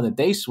recall that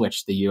they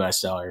switched the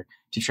US dollar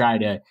to try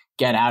to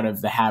get out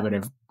of the habit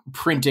of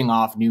printing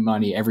off new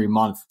money every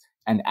month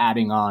and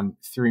adding on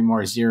 3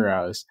 more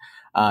zeros.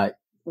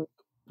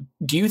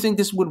 Do you think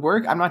this would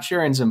work? I'm not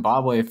sure in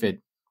Zimbabwe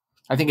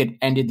I think it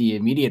ended the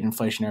immediate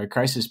inflationary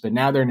crisis, but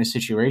now they're in a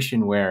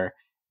situation where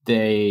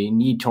they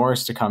need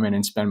tourists to come in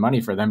and spend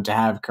money for them to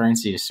have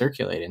currency to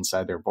circulate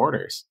inside their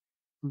borders.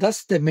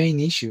 That's the main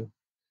issue.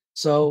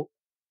 So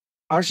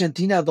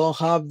Argentina don't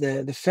have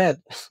the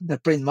Fed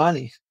that print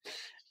money.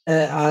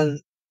 And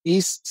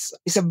it's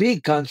a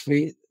big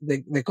country.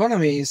 The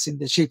economy is in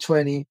the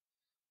G20,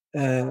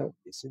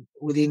 it's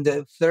within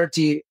the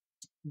 30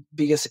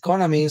 biggest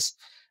economies.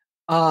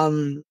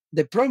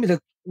 The problem is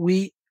that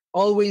we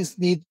always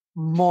need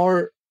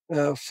more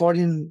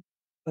foreign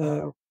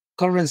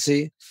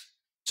currency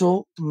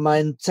to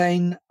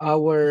maintain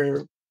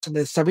the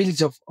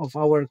stability of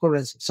our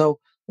currency. So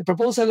the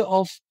proposal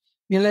of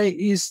Milei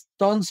is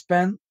don't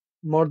spend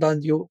more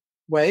than you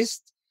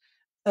waste,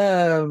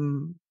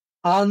 and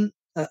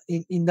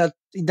in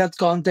that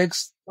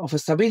context of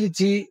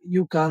stability,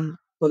 you can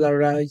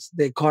dollarize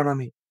the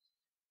economy.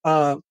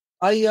 I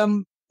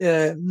am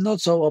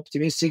not so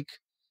optimistic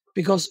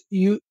because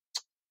the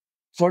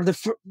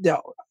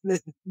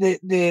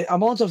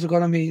amount of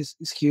economy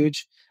is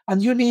huge,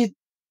 and you need,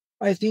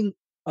 I think,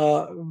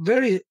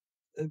 very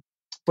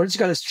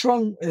politically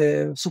strong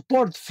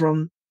support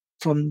from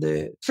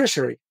the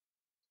treasury.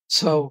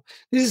 So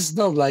this is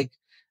not like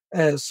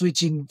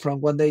switching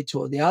from one day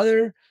to the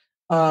other.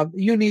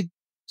 You need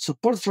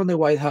support from the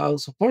White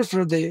House, support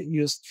from the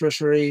U.S.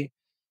 Treasury,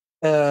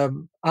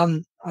 and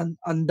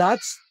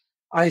that's,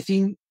 I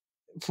think,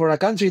 for a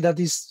country that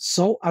is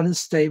so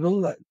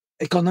unstable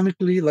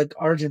economically like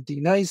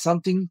Argentina, is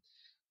something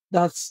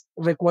that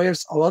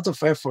requires a lot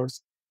of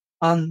efforts,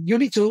 and you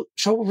need to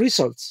show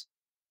results.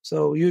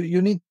 So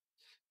you need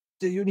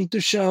to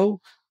show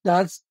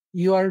that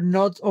you are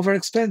not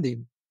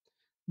overexpending,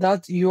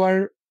 that you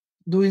are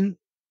doing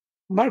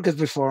market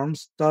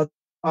reforms that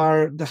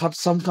have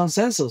some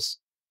consensus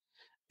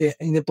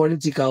in the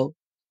political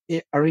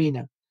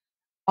arena.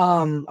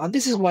 And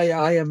this is why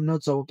I am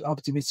not so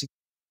optimistic.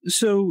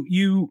 So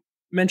you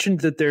mentioned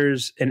that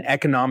there's an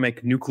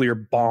economic nuclear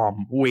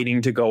bomb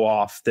waiting to go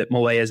off that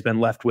Milei has been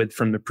left with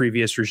from the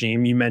previous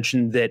regime. You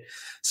mentioned that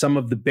some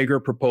of the bigger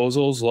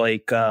proposals,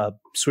 like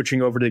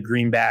switching over to the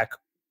greenback,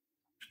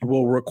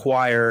 will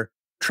require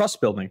trust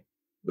building,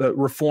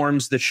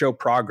 reforms that show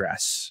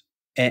progress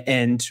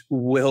and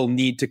will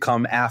need to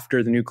come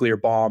after the nuclear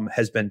bomb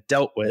has been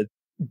dealt with.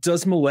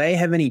 Does Milei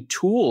have any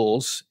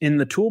tools in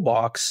the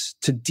toolbox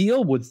to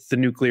deal with the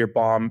nuclear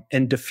bomb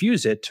and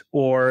defuse it?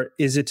 Or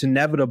is it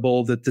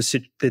inevitable that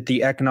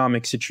the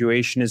economic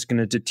situation is going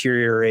to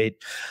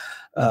deteriorate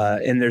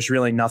and there's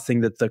really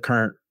nothing that the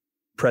current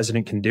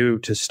president can do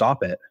to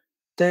stop it?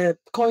 The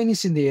coin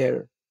is in the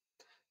air.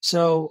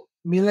 So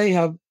Milei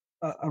have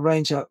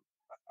arranged a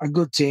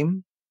good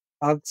team.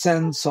 I've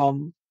sent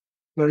some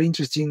very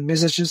interesting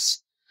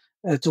messages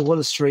to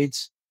Wall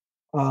Street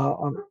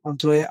and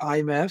to the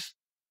IMF.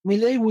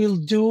 Milei will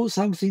do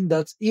something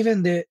that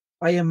even the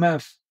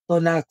IMF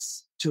don't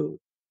ask to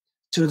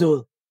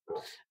do.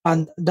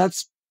 And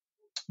that's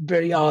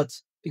very odd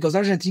because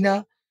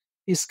Argentina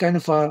is kind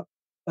of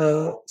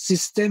a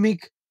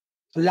systemic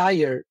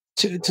liar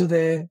to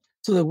the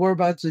World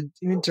Bank, to the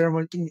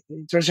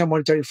International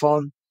Monetary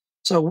Fund.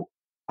 So,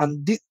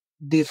 and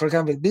for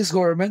example, this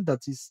government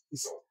that is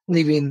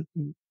living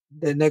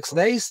the next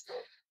days,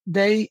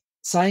 they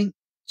signed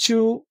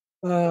 2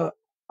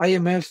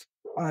 IMF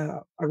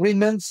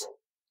agreements,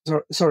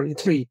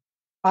 3,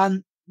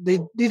 and they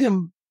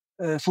didn't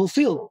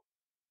fulfill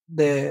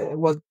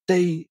what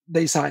they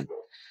signed.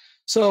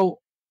 So,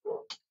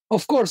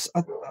 of course,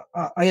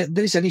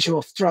 there is an issue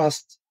of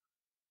trust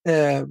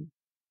that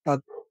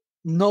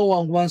no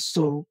one wants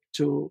to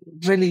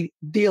really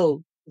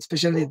deal,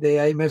 especially the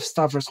IMF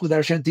staffers, with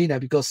Argentina,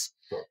 because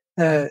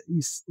it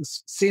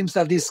seems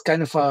that this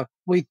kind of a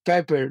white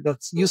paper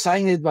that you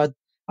sign it, but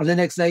the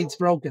next day it's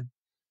broken.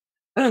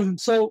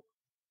 So,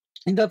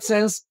 in that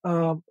sense,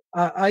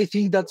 I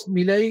think that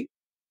Milei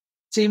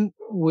team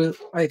will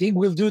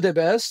do the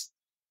best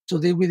to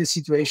deal with the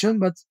situation,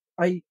 but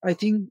I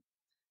think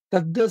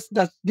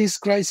that this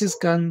crisis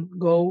can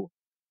go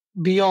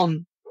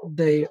beyond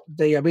their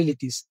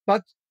abilities.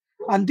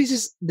 And this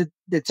is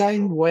the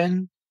time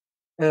when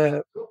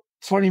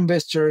foreign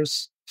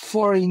investors,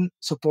 foreign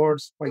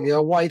supports like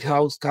the White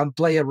House can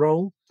play a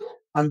role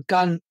and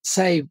can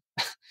save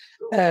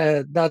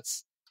that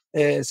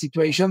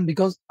situation,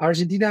 because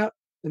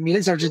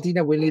Milei's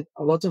Argentina will need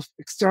a lot of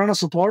external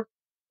support.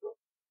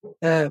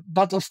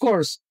 But of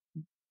course,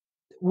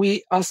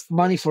 we ask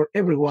money for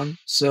everyone,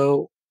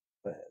 so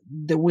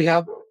we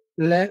have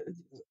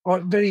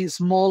very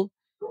small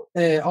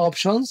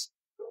options.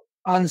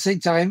 At the same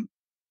time,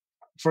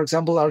 for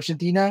example,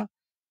 Argentina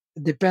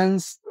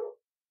depends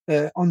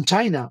on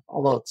China a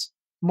lot.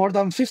 More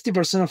than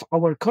 50% of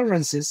our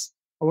currencies,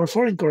 our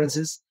foreign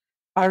currencies,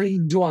 are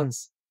in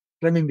yuans,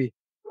 renminbi.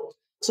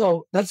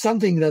 So that's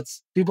something that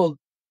people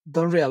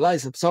don't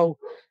realize. So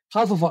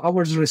half of our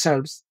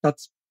reserves, that,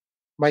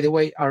 by the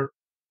way, are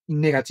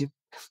in negative,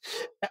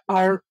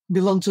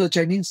 belong to the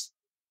Chinese.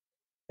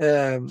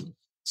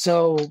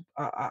 So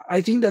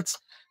I think that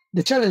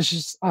the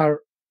challenges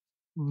are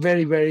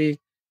very, very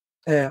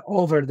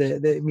over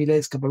the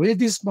Milei's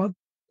capabilities. But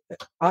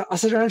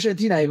as an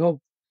Argentina, I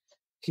hope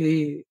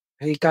he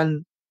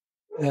can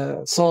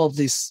solve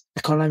this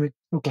economic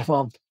nuclear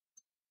bomb.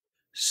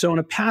 So in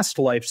a past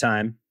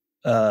lifetime,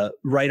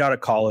 right out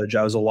of college,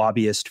 I was a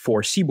lobbyist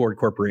for Seaboard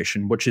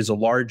Corporation, which is a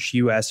large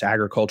U.S.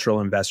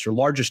 agricultural investor,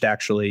 largest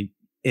actually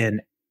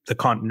in the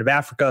continent of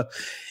Africa.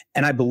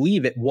 And I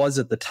believe it was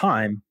at the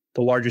time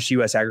the largest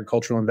U.S.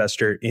 agricultural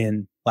investor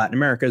in Latin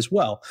America as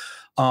well.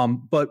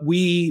 But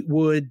we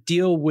would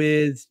deal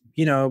with,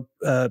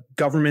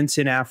 governments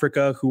in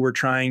Africa who were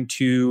trying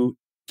to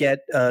get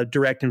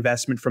direct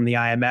investment from the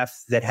IMF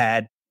that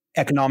had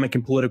economic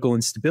and political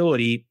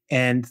instability.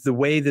 And the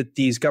way that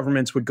these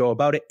governments would go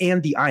about it,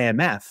 and the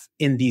IMF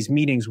in these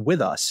meetings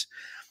with us,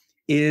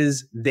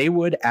 is they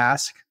would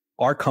ask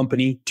our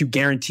company to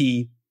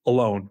guarantee a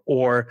loan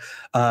or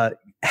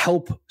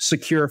help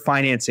secure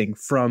financing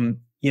from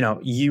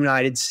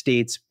United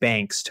States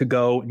banks to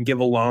go and give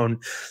a loan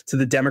to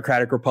the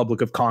Democratic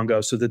Republic of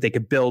Congo so that they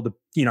could build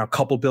a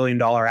couple $1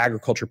 billion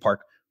agriculture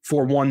park,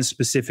 for one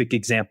specific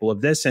example of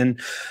this. And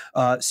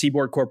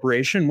Seaboard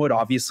Corporation would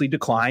obviously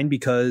decline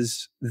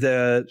because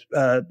there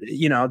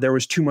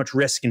was too much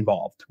risk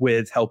involved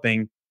with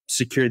helping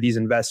secure these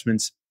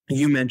investments.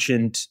 You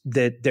mentioned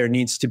that there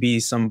needs to be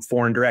some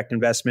foreign direct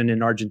investment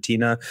in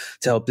Argentina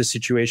to help the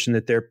situation,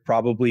 that there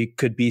probably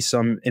could be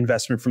some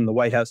investment from the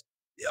White House.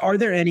 Are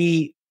there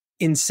any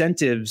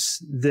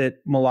incentives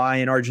that Milei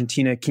and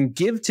Argentina can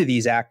give to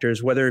these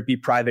actors, whether it be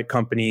private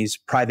companies,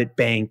 private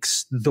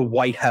banks, the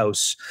White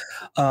House,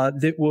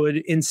 that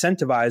would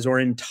incentivize or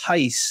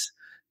entice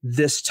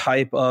this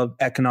type of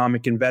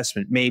economic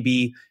investment?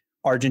 Maybe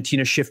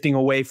Argentina shifting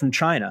away from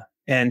China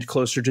and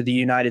closer to the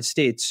United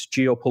States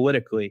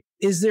geopolitically.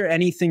 Is there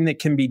anything that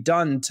can be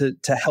done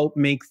to help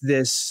make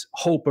this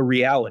hope a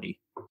reality?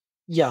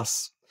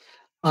 Yes.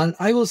 And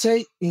I will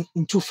say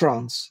in 2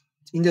 fronts.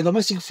 In the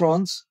domestic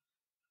fronts,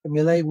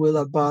 Milei will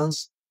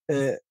advance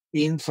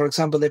in, for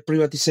example, the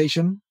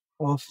privatization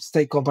of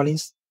state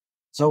companies.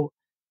 So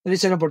there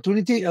is an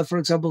opportunity. For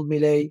example,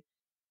 Milei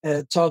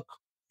talked,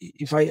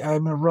 if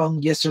I'm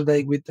wrong,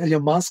 yesterday with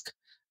Elon Musk,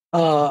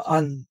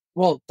 and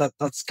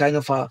that's kind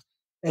of a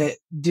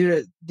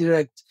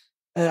direct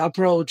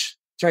approach,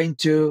 trying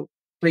to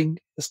bring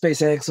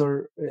SpaceX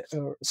or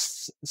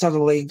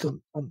Satellite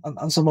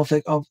and some of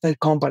their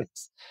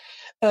companies.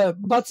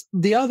 But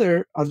the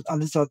other, and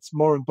that's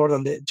more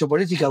important, the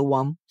geopolitical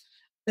one,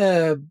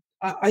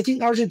 I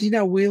think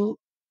Argentina will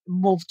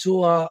move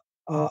to a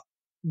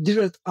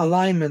direct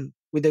alignment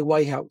with the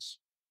White House,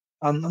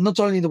 and not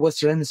only in the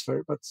Western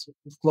Hemisphere, but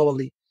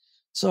globally.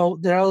 So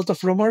there are a lot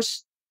of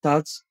rumors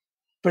that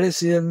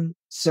President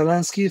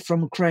Zelensky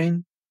from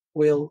Ukraine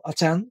will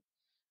attend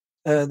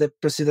the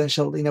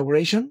presidential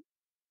inauguration.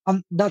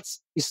 And that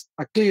is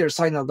a clear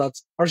signal that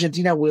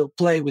Argentina will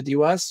play with the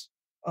US.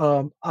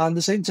 And at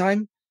the same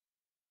time,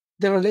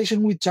 the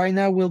relation with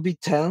China will be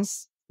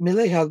tense.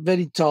 Milei had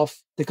very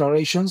tough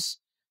declarations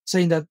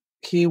saying that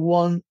he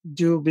won't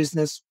do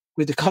business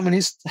with the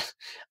communists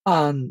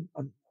and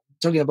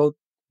talking about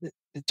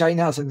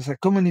China as a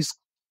communist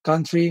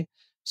country.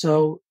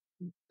 So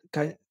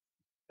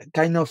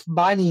kind of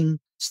banning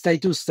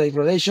state-to-state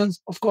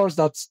relations. Of course,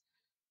 that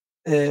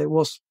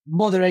was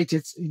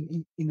moderated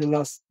in the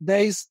last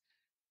days.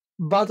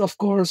 But of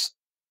course,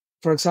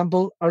 for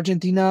example,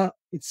 Argentina,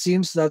 it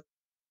seems that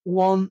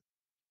won't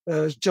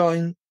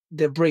join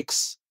the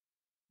BRICS.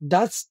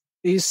 That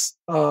is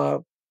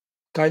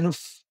kind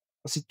of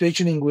a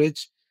situation in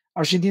which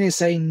Argentina is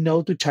saying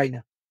no to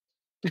China,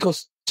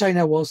 because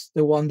China was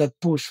the one that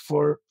pushed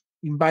for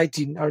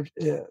inviting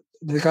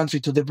the country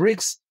to the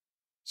BRICS.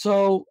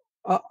 So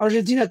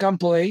Argentina can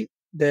play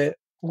the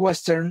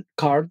Western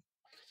card,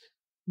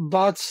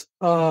 but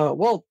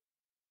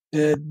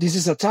this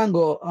is a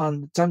tango,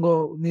 and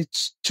tango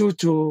needs two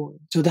to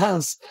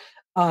dance,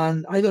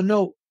 and I don't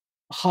know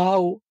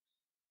how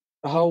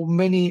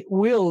many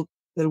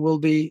there will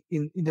be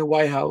in the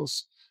White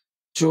House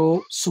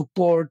to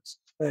support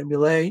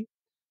Milei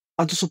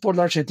and to support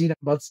Argentina.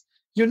 But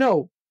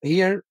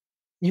here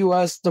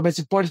U.S.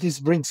 domestic politics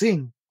brings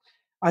in,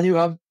 and you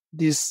have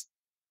this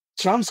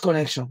Trump's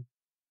connection,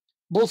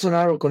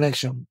 Bolsonaro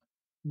connection,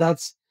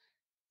 that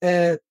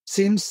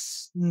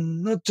seems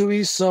not to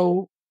be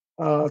so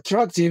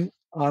attractive.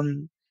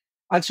 And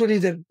actually,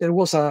 there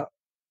was a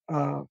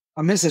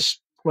message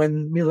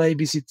when Milei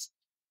visits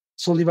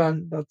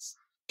Sullivan that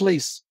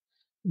please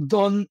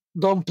don't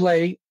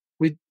play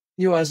with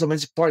U.S.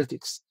 domestic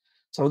politics.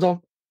 So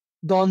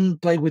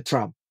don't play with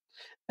Trump.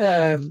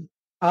 And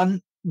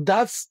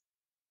that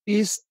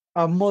is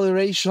a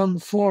moderation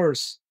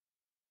force,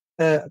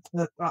 a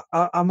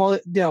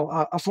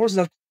force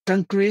that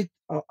can create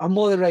a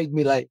moderate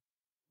Milei.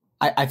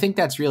 I think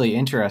that's really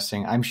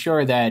interesting. I'm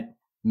sure that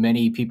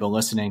many people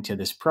listening to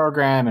this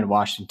program in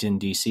Washington,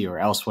 D.C. or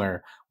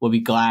elsewhere will be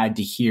glad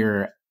to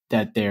hear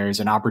that there's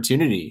an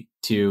opportunity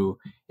to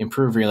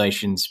improve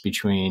relations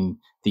between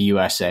the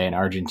USA and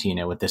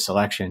Argentina with this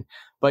election.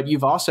 But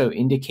you've also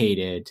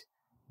indicated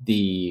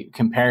the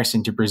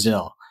comparison to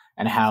Brazil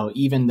and how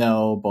even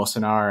though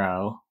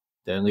Bolsonaro,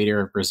 the leader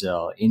of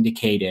Brazil,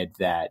 indicated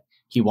that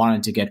he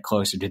wanted to get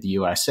closer to the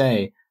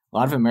USA, a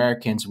lot of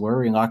Americans were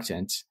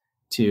reluctant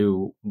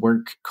to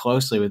work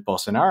closely with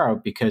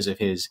Bolsonaro because of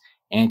his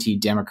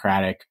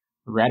anti-democratic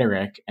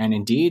rhetoric and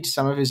indeed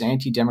some of his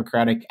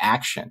anti-democratic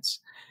actions.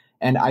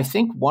 And I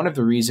think one of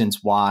the reasons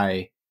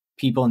why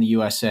people in the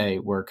USA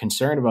were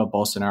concerned about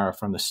Bolsonaro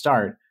from the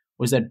start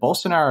was that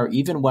Bolsonaro,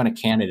 even when a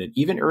candidate,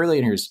 even early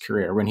in his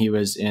career, when he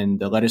was in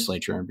the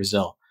legislature in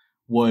Brazil,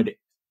 would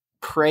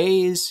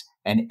praise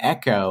and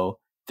echo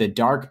the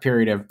dark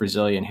period of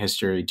Brazilian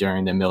history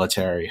during the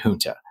military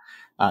junta.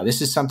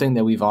 This is something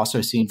that we've also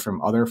seen from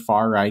other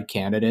far-right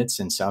candidates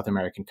in South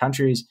American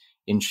countries.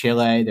 In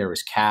Chile, there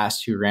was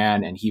Cast who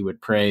ran, and he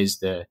would praise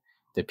the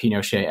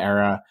Pinochet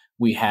era.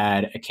 We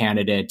had a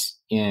candidate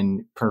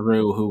in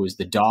Peru who was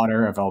the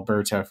daughter of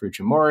Alberto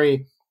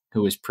Fujimori,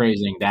 who was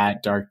praising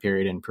that dark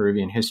period in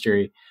Peruvian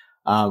history.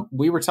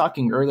 We were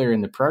talking earlier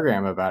in the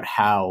program about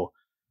how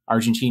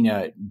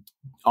Argentina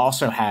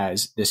also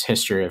has this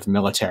history of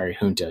military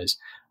juntas.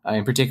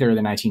 In particular,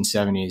 the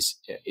 1970s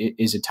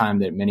is a time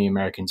that many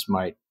Americans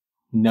might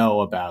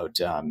know about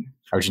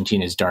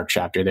Argentina's dark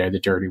chapter there, the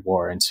Dirty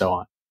War, and so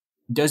on.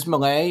 Does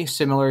Milei,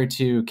 similar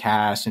to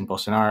Cast and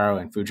Bolsonaro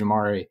and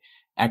Fujimori,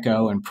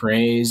 echo and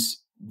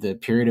praise the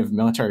period of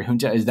military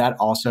junta? Is that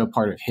also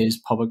part of his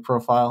public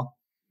profile?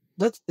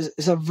 That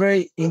is a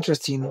very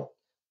interesting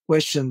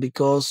question,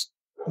 because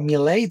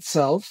Milei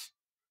itself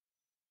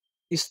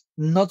is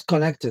not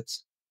connected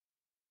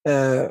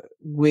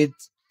with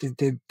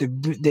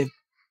the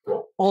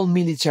all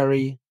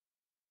military,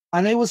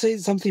 and I will say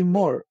something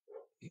more.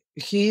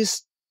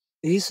 He's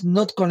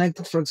not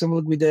connected, for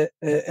example, with the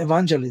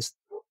evangelist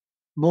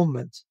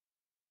movement.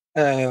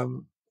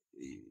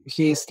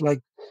 He's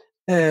like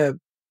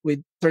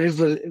with very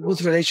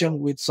good relation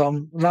with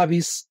some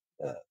rabbis.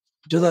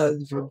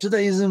 From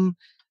Judaism,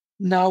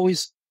 now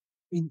is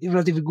in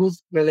relatively good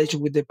relation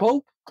with the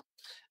Pope.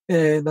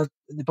 That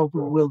the Pope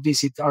will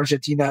visit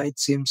Argentina, it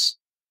seems,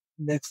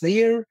 next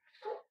year.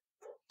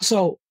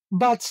 So,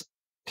 but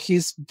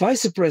his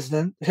vice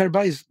president,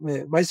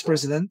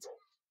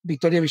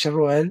 Victoria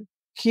Villarroel,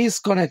 he's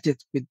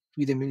connected with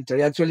the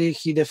military. Actually,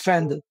 he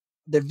defended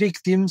the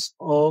victims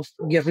of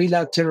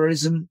guerrilla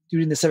terrorism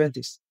during the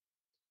 70s.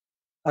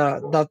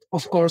 That,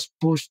 of course,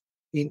 pushed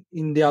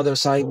in the other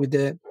side with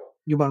the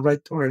human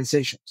rights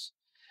organizations.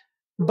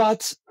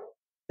 But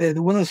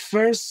one of the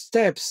first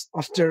steps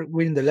after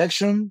winning the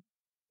election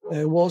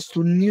was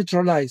to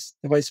neutralize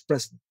the vice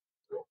president.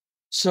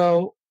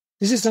 So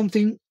this is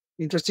something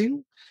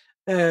interesting,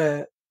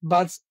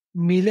 but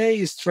Milei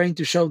is trying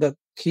to show that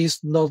he's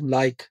not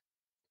like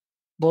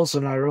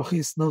Bolsonaro.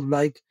 He's not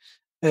like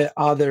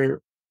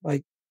other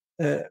like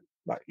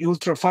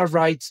ultra far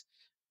right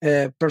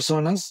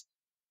personas,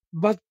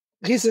 but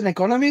he's an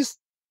economist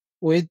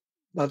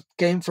that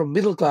came from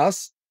middle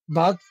class,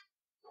 but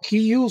he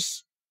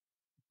used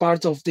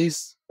part of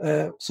this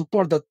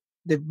support that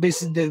the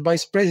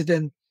vice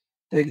president,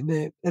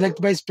 the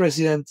elected vice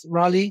president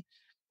rally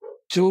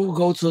to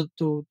go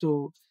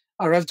to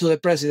arrive to the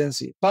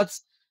presidency. But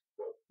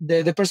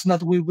the person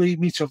that will be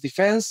Minister of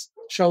Defense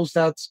shows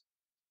that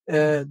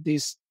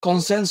this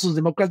consensus,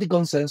 democratic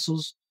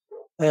consensus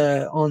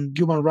on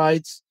human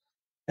rights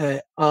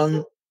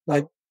and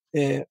like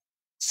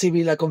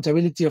civil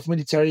accountability of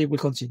military will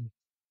continue.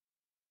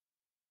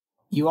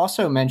 You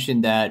also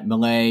mentioned that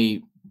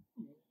Milei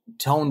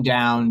toned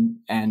down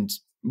and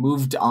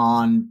moved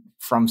on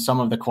from some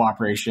of the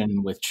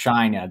cooperation with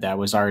China that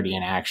was already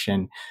in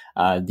action,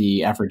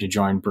 the effort to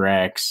join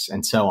BRICS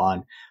and so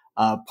on,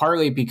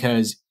 partly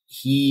because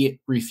he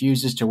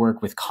refuses to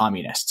work with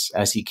communists,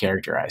 as he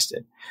characterized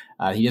it.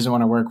 He doesn't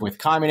want to work with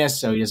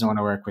communists, so he doesn't want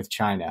to work with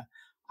China.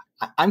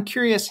 I'm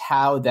curious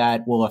how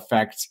that will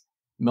affect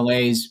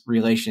Milei's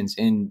relations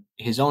in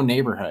his own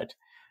neighborhood.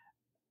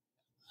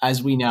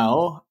 As we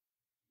know,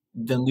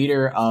 the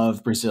leader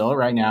of Brazil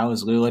right now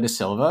is Lula da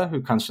Silva,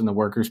 who comes from the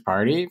Workers'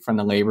 Party, from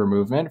the labor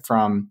movement,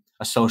 from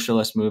a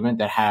socialist movement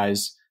that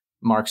has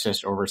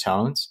Marxist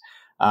overtones.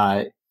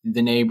 The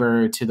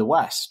neighbor to the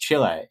west,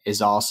 Chile,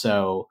 is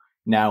also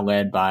now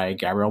led by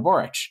Gabriel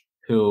Boric,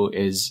 who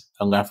is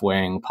a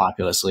left-wing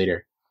populist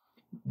leader.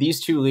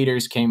 These two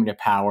leaders came into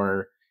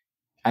power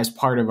as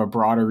part of a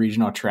broader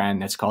regional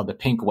trend that's called the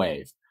Pink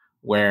Wave,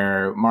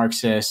 where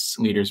Marxist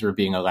leaders were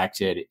being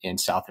elected in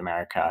South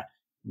America,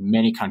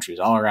 many countries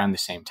all around the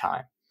same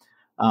time.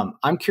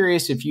 I'm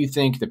curious if you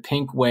think the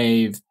Pink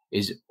Wave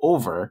is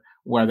over,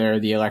 whether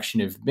the election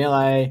of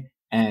Milei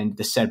and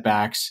the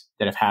setbacks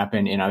that have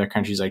happened in other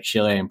countries like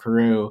Chile and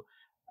Peru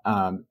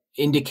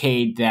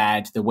indicate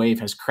that the wave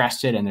has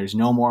crested and there's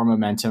no more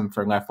momentum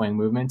for left-wing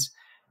movements.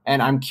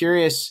 And I'm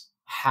curious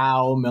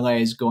how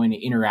Milei is going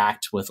to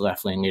interact with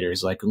left-wing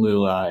leaders like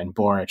Lula and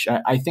Boric.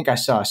 I think I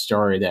saw a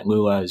story that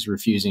Lula is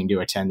refusing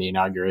to attend the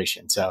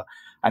inauguration. So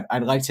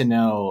I'd like to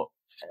know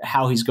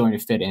how he's going to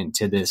fit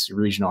into this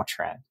regional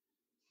trend.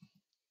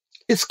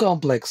 It's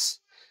complex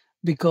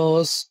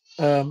because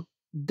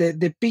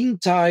the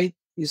pink tide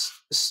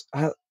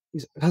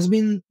has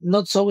been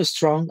not so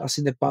strong as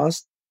in the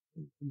past.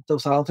 In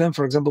 2010,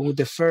 for example, with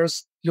the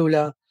first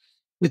Lula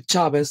with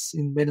Chavez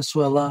in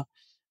Venezuela.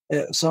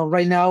 So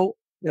right now,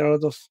 there are a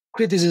lot of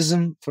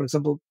criticism. For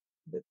example,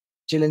 the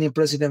Chilean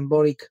President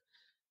Boric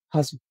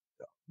has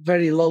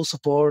very low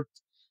support.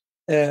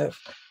 The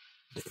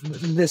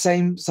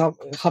same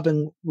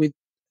happened with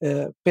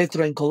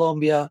Petro in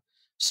Colombia.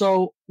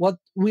 So what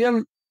we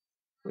are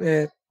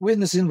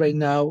witnessing right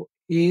now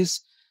is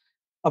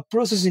a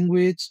process in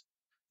which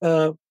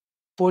the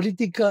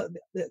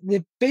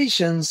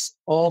patience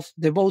of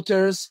the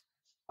voters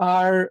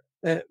are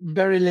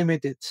very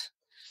limited.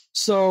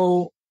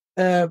 So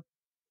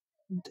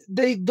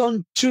they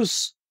don't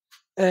choose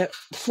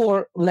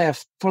for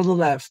the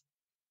left.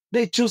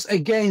 They choose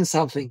against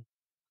something.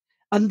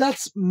 And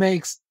that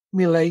makes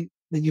Milei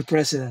the new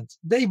president.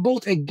 They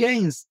vote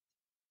against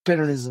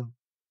Peronism.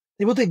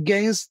 They vote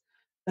against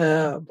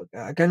a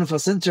kind of a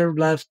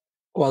center-left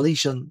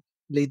coalition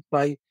led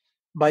by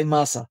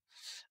Massa.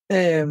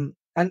 And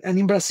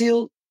in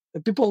Brazil,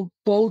 people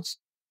vote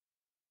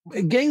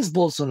against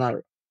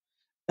Bolsonaro.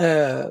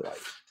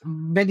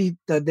 Many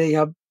that they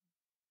have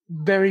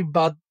very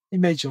bad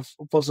image of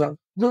Bolsonaro.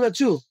 Lula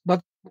too,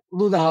 but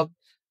Lula have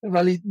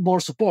really more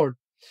support.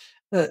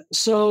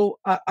 So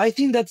I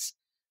think that's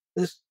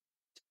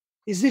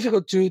it's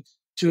difficult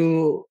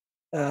to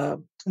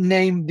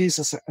name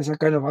this as a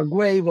kind of a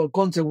wave or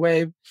counter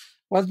wave.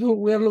 What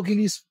we are looking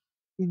is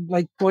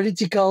like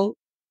political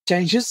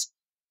changes,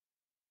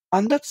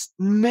 and that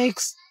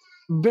makes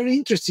very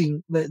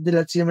interesting the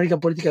Latin American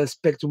political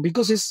spectrum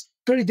because it's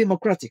very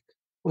democratic.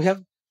 We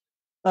have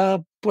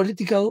a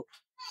political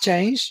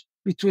change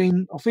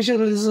between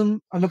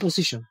officialism and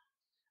opposition,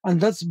 and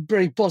that's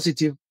very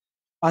positive.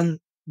 And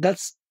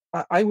that's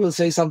I will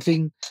say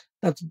something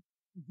that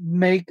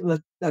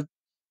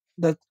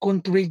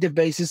can create the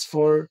basis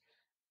for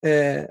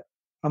a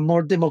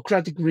more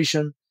democratic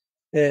region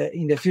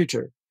in the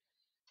future.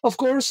 Of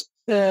course,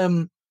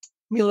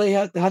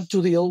 Milei had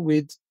to deal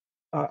with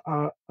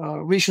a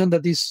region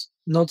that is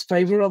not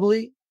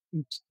favorably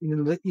in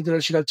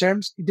international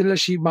terms.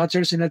 Ideology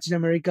matters in Latin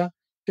America,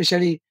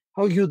 especially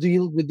how you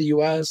deal with the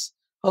US,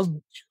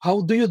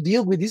 how do you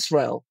deal with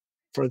Israel?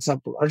 For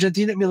example,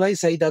 Argentina Milei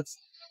say that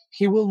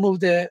he will move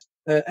the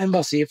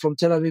embassy from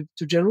Tel Aviv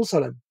to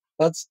Jerusalem.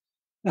 That's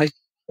like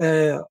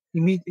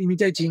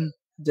imitating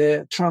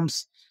the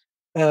Trump's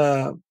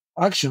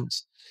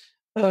actions.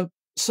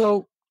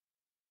 So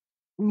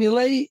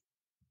Milei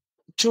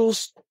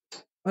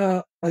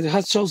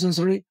has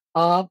chosen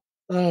a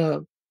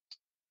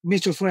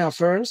Ministry of Foreign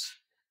Affairs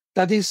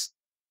that is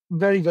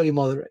very, very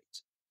moderate.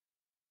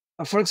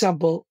 For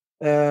example,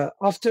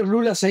 after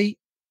Lula say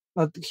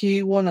that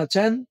he won't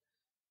attend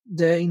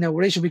the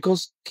inauguration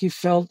because he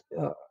felt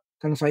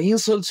kind of an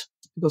insult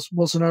because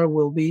Bolsonaro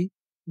will be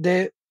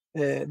Diana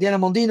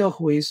Mondino,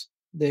 who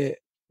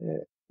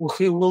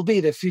will be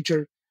the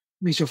future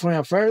Minister of Foreign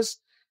Affairs,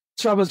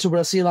 traveled to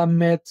Brazil and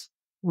met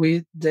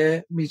with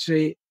the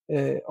Ministry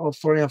of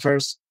Foreign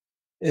Affairs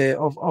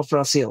of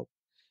Brazil.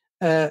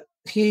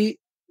 He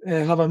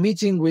have a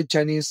meeting with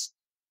Chinese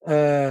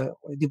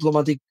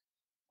diplomatic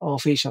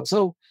officials.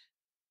 So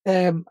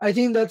I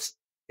think that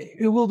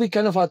it will be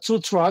kind of a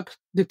two-track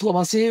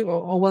diplomacy.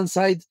 On one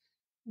side,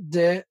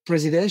 the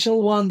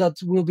presidential one that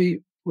will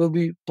be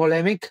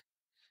polemic,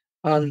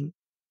 and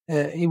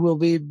it will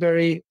be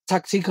very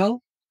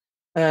tactical,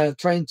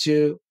 trying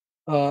to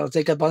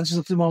take advantage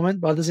of the moment.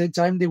 But at the same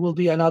time, there will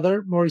be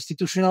another more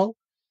institutional,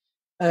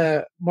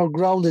 more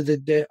grounded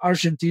in the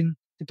Argentine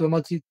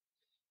diplomatic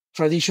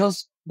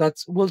traditions that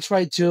will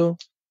try to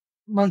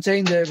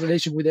maintain the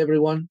relation with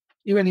everyone,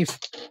 even if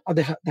at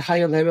the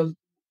higher level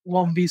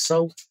won't be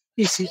so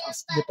easy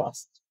as in the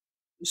past.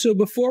 So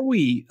before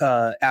we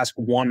ask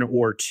one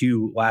or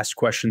two last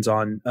questions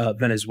on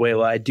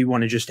Venezuela, I do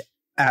want to just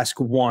ask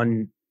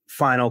one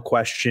final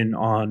question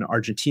on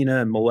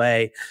Argentina and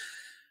Milei.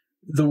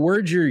 The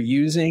words you're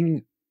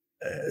using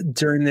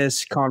during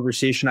this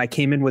conversation, I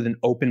came in with an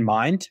open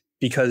mind,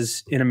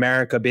 because in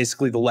America,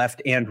 basically the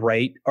left and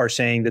right are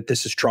saying that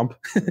this is Trump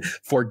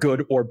for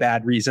good or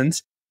bad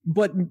reasons.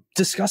 But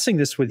discussing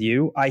this with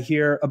you, I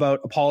hear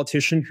about a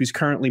politician who's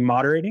currently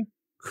moderating,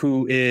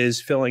 who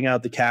is filling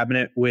out the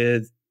cabinet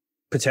with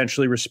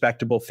potentially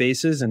respectable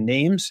faces and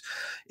names,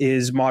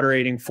 is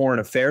moderating foreign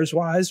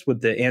affairs-wise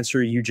with the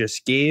answer you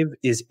just gave,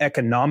 is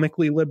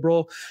economically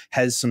liberal,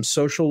 has some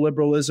social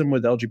liberalism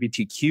with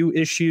LGBTQ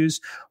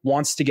issues,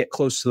 wants to get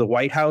close to the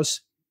White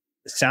House,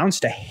 sounds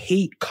to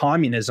hate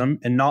communism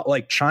and not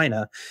like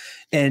China.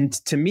 And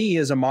to me,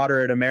 as a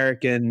moderate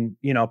American,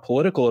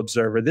 political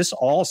observer, this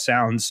all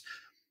sounds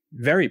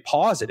very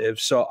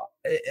positive. So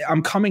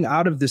I'm coming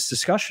out of this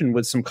discussion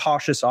with some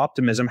cautious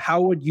optimism.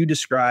 How would you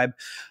describe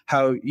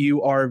how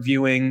you are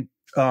viewing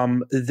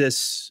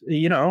this,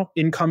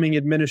 incoming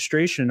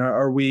administration?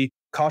 Are we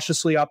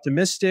cautiously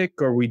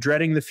optimistic? Are we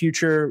dreading the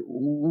future?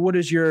 What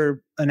is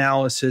your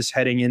analysis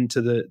heading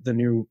into the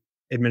new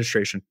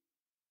administration?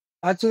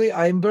 Actually,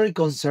 I'm very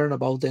concerned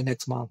about the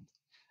next month.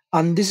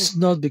 And this is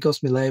not because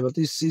Milei, but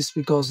this is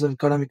because of the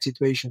economic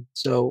situation.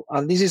 So,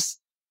 and this is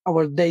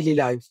our daily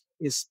life.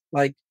 It's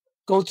like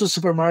go to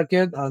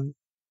supermarket and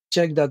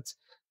check that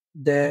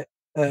the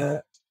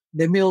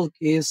milk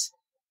is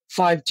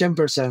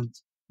 5-10%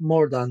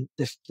 more than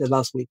the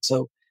last week.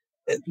 So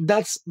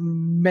that's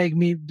make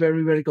me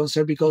very, very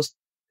concerned, because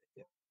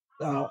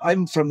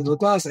I'm from the middle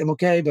class. I'm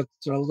okay, but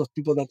there are a lot of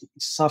people that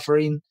is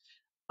suffering.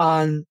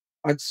 And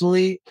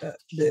actually,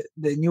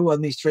 the new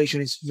administration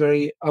is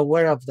very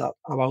aware of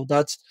about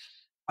that,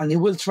 and it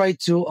will try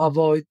to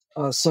avoid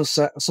a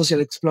social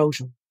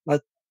explosion.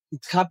 Like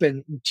it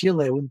happened in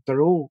Chile, in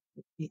Peru,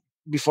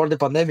 before the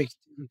pandemic,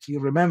 if you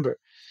remember.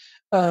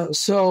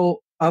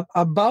 So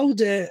about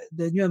the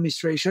new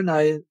administration,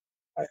 I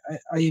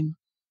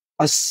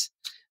as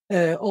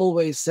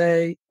always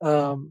say,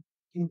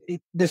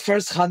 the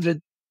first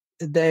 100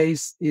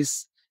 days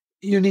is.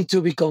 You need to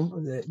be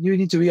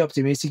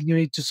optimistic. You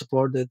need to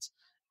support it,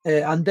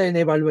 and then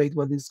evaluate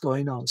what is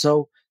going on.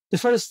 So the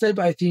first step,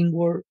 I think,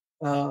 were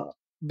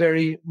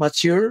very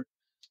mature.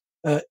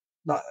 It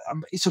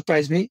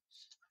surprised me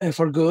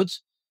for good,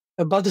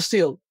 but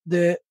still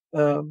the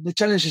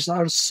challenges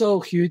are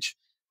so huge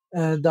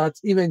that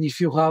even if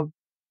you have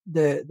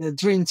the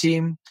dream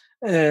team,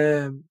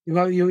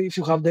 if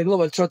you have the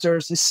global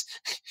trotters,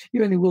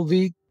 even it will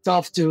be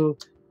tough to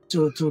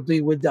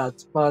deal with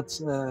that.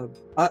 But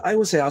I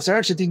would say, as an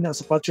Argentine,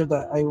 as a patriot,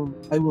 I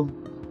will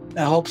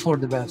hope for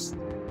the best.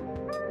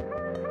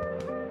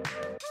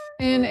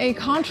 In a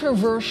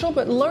controversial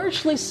but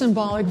largely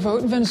symbolic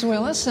vote,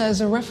 Venezuela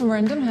says a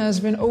referendum has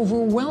been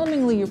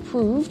overwhelmingly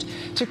approved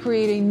to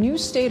create a new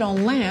state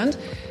on land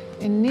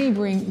in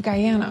neighboring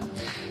Guyana.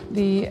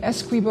 The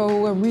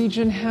Essequibo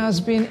region has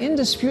been in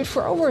dispute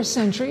for over a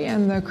century,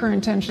 and the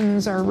current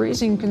tensions are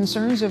raising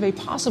concerns of a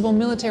possible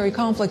military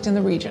conflict in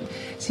the region.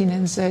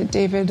 CNN's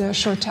David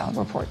Shortell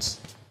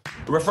reports.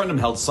 A referendum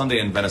held Sunday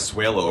in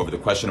Venezuela over the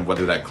question of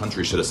whether that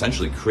country should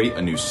essentially create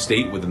a new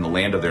state within the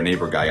land of their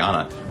neighbor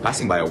Guyana,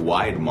 passing by a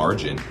wide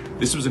margin.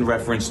 This was in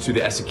reference to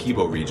the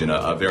Essequibo region,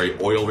 a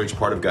very oil-rich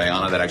part of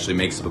Guyana that actually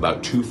makes up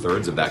about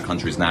 2/3 of that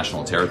country's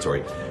national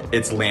territory.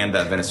 It's land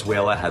that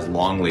Venezuela has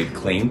long laid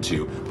claim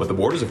to, but the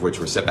borders of which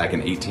were set back in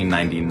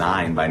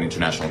 1899 by an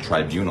international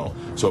tribunal.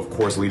 So, of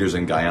course, leaders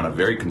in Guyana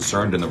very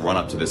concerned in the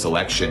run-up to this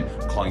election,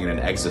 calling it an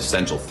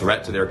existential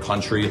threat to their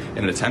country and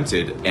an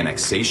attempted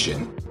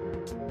annexation.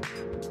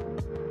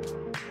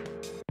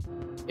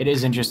 It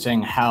is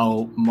interesting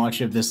how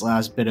much of this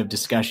last bit of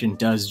discussion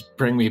does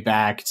bring me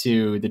back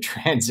to the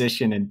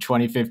transition in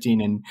 2015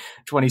 and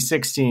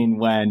 2016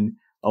 when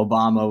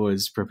Obama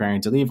was preparing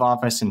to leave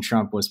office and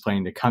Trump was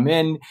planning to come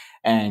in,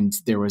 and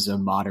there was a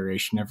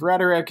moderation of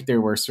rhetoric.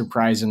 There were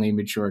surprisingly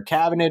mature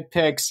cabinet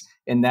picks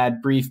in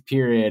that brief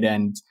period,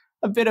 and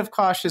a bit of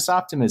cautious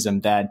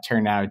optimism that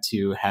turned out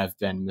to have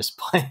been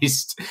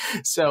misplaced.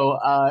 So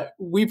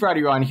we brought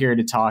you on here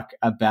to talk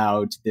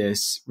about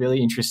this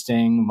really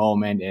interesting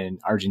moment in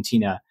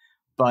Argentina.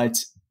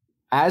 But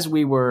as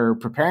we were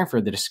preparing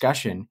for the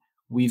discussion,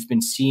 we've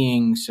been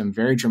seeing some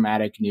very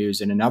dramatic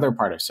news in another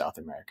part of South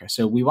America.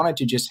 So we wanted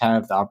to just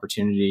have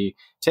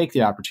take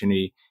the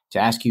opportunity to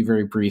ask you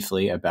very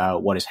briefly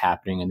about what is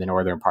happening in the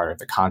northern part of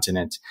the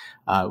continent,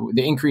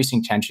 the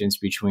increasing tensions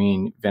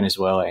between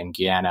Venezuela and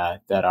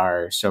Guyana that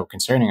are so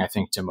concerning, I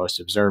think, to most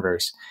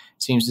observers.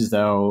 It seems as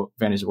though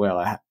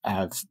Venezuela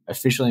have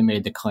officially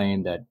made the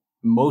claim that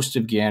most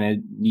of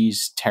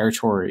Guyanese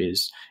territory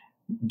is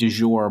de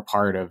jure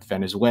part of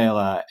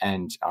Venezuela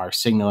and are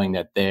signaling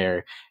that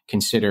they're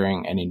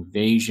considering an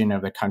invasion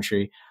of the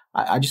country.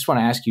 I just want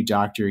to ask you,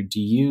 Doctor,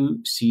 do you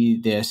see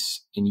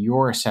this in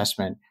your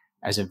assessment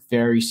as a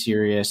very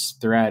serious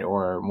threat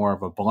or more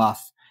of a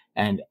bluff?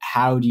 And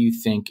how do you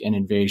think an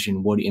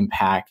invasion would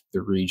impact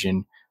the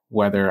region,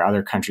 whether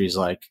other countries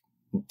like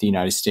the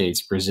United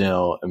States,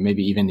 Brazil, or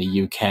maybe even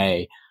the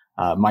UK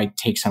might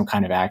take some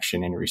kind of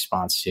action in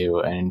response to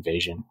an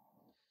invasion?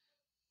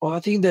 Well, I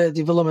think the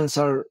developments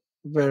are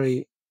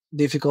very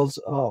difficult.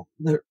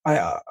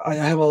 I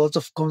have a lot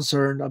of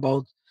concern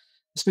about,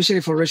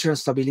 especially for regional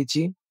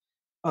stability.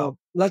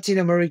 Latin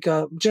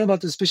America, generally,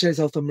 but especially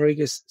South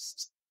America, is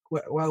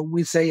well,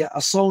 we say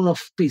a zone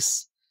of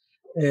peace.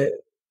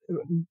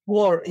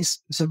 War is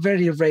a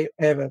very rare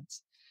event.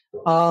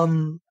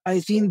 I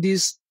think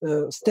these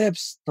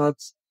steps that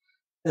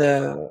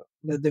the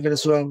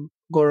Venezuelan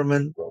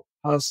government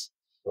has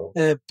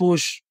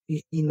pushed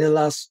in the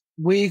last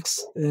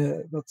weeks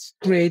that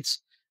creates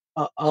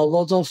a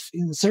lot of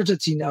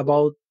uncertainty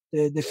about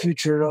the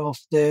future of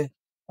the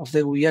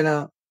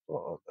Guyana,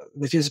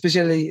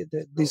 especially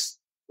this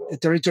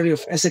territory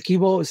of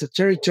Essequibo is a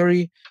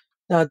territory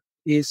that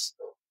is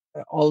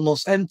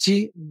almost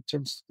empty in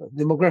terms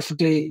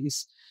demographically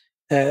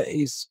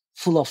is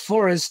full of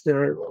forests.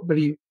 There are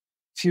very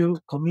few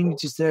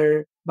communities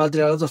there, but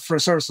there are a lot of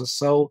resources.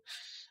 So,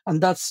 and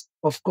that's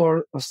of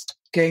course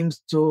came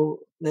to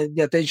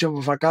the attention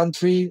of a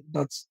country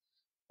that's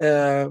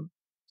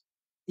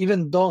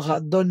even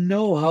don't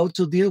know how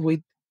to deal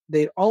with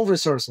their own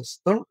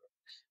resources.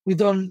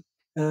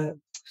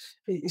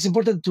 It's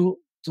important to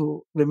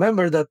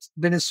remember that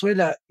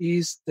Venezuela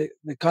is the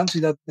country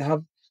that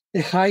have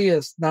the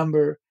highest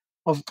number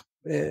of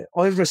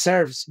oil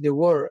reserves in the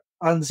world,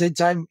 and at the same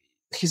time,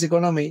 his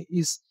economy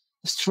is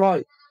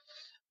destroyed.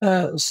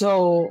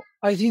 So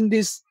I think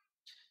this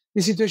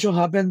situation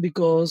happened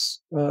because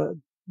there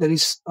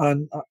is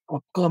an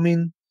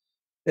upcoming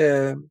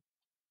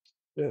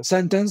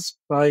sentence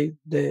by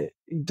the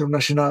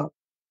International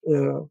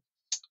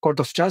Court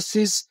of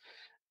Justice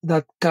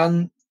that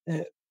can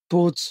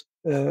put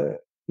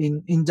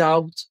in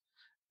doubt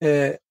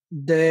the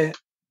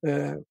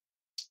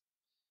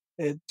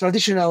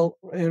traditional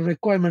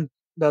requirement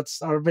that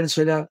our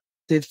Venezuela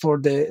did for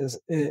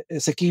the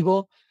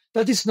Essequibo.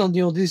 That is not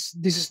new. This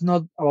is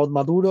not about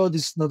Maduro.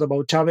 This is not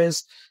about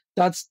Chavez.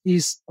 That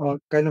is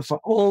kind of an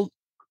old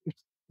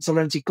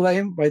sovereignty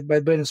claim by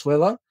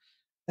Venezuela,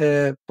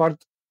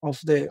 part of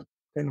the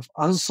kind of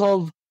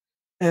unsolved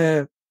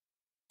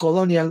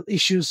colonial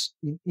issues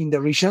in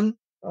the region.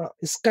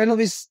 It's kind of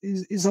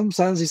in some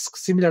sense it's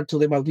similar to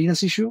the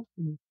Malvinas issue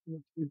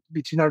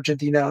between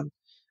Argentina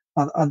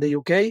and the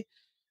UK,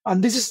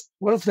 and this is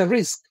one of the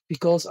risks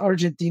because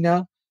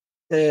Argentina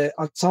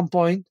at some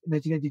point in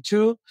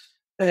 1992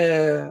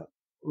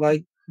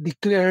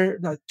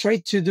 declared that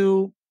tried to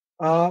do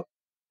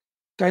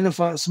kind of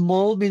a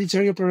small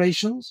military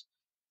operations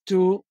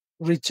to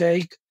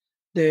retake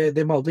the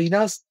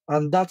Malvinas,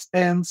 and that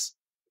ends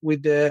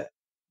with the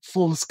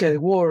full-scale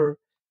war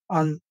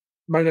and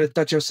Margaret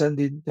Thatcher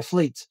sending the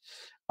fleet.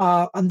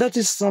 And that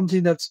is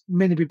something that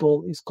many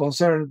people is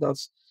concerned that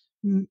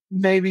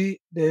maybe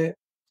the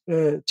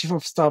chief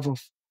of staff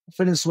of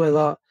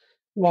Venezuela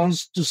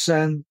wants to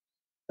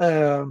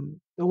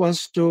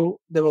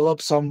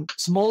develop some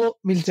small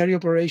military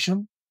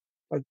operation,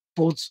 like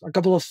put a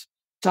couple of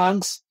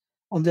tanks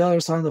on the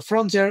other side of the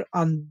frontier,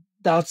 and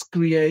that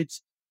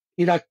creates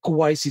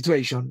Iraq-Kuwait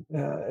situation.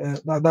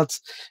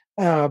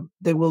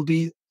 There will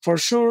be for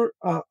sure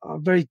a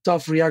very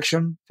tough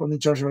reaction from the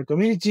international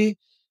community.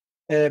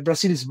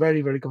 Brazil is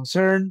very, very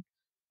concerned,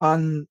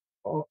 and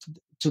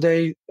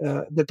today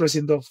the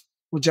president of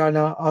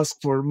Guyana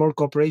asked for more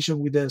cooperation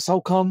with the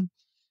SOCOM.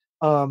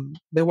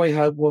 The White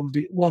House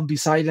won't be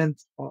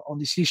silent on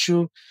this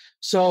issue.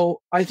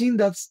 So I think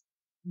that's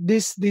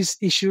this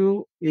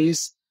issue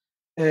is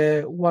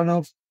one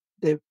of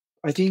the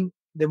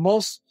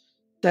most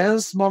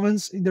tense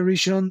moments in the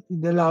region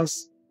in the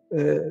last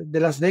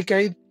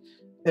decade,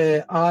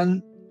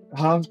 and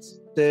have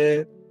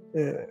the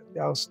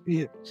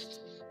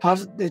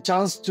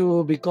chance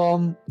to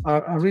become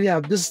a really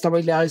a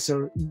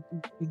destabilizer in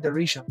the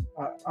region.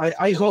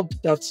 I hope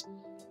that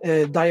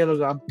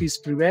dialogue and peace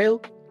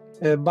prevail,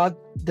 but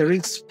the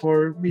risks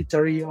for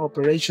military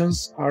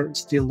operations are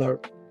still there.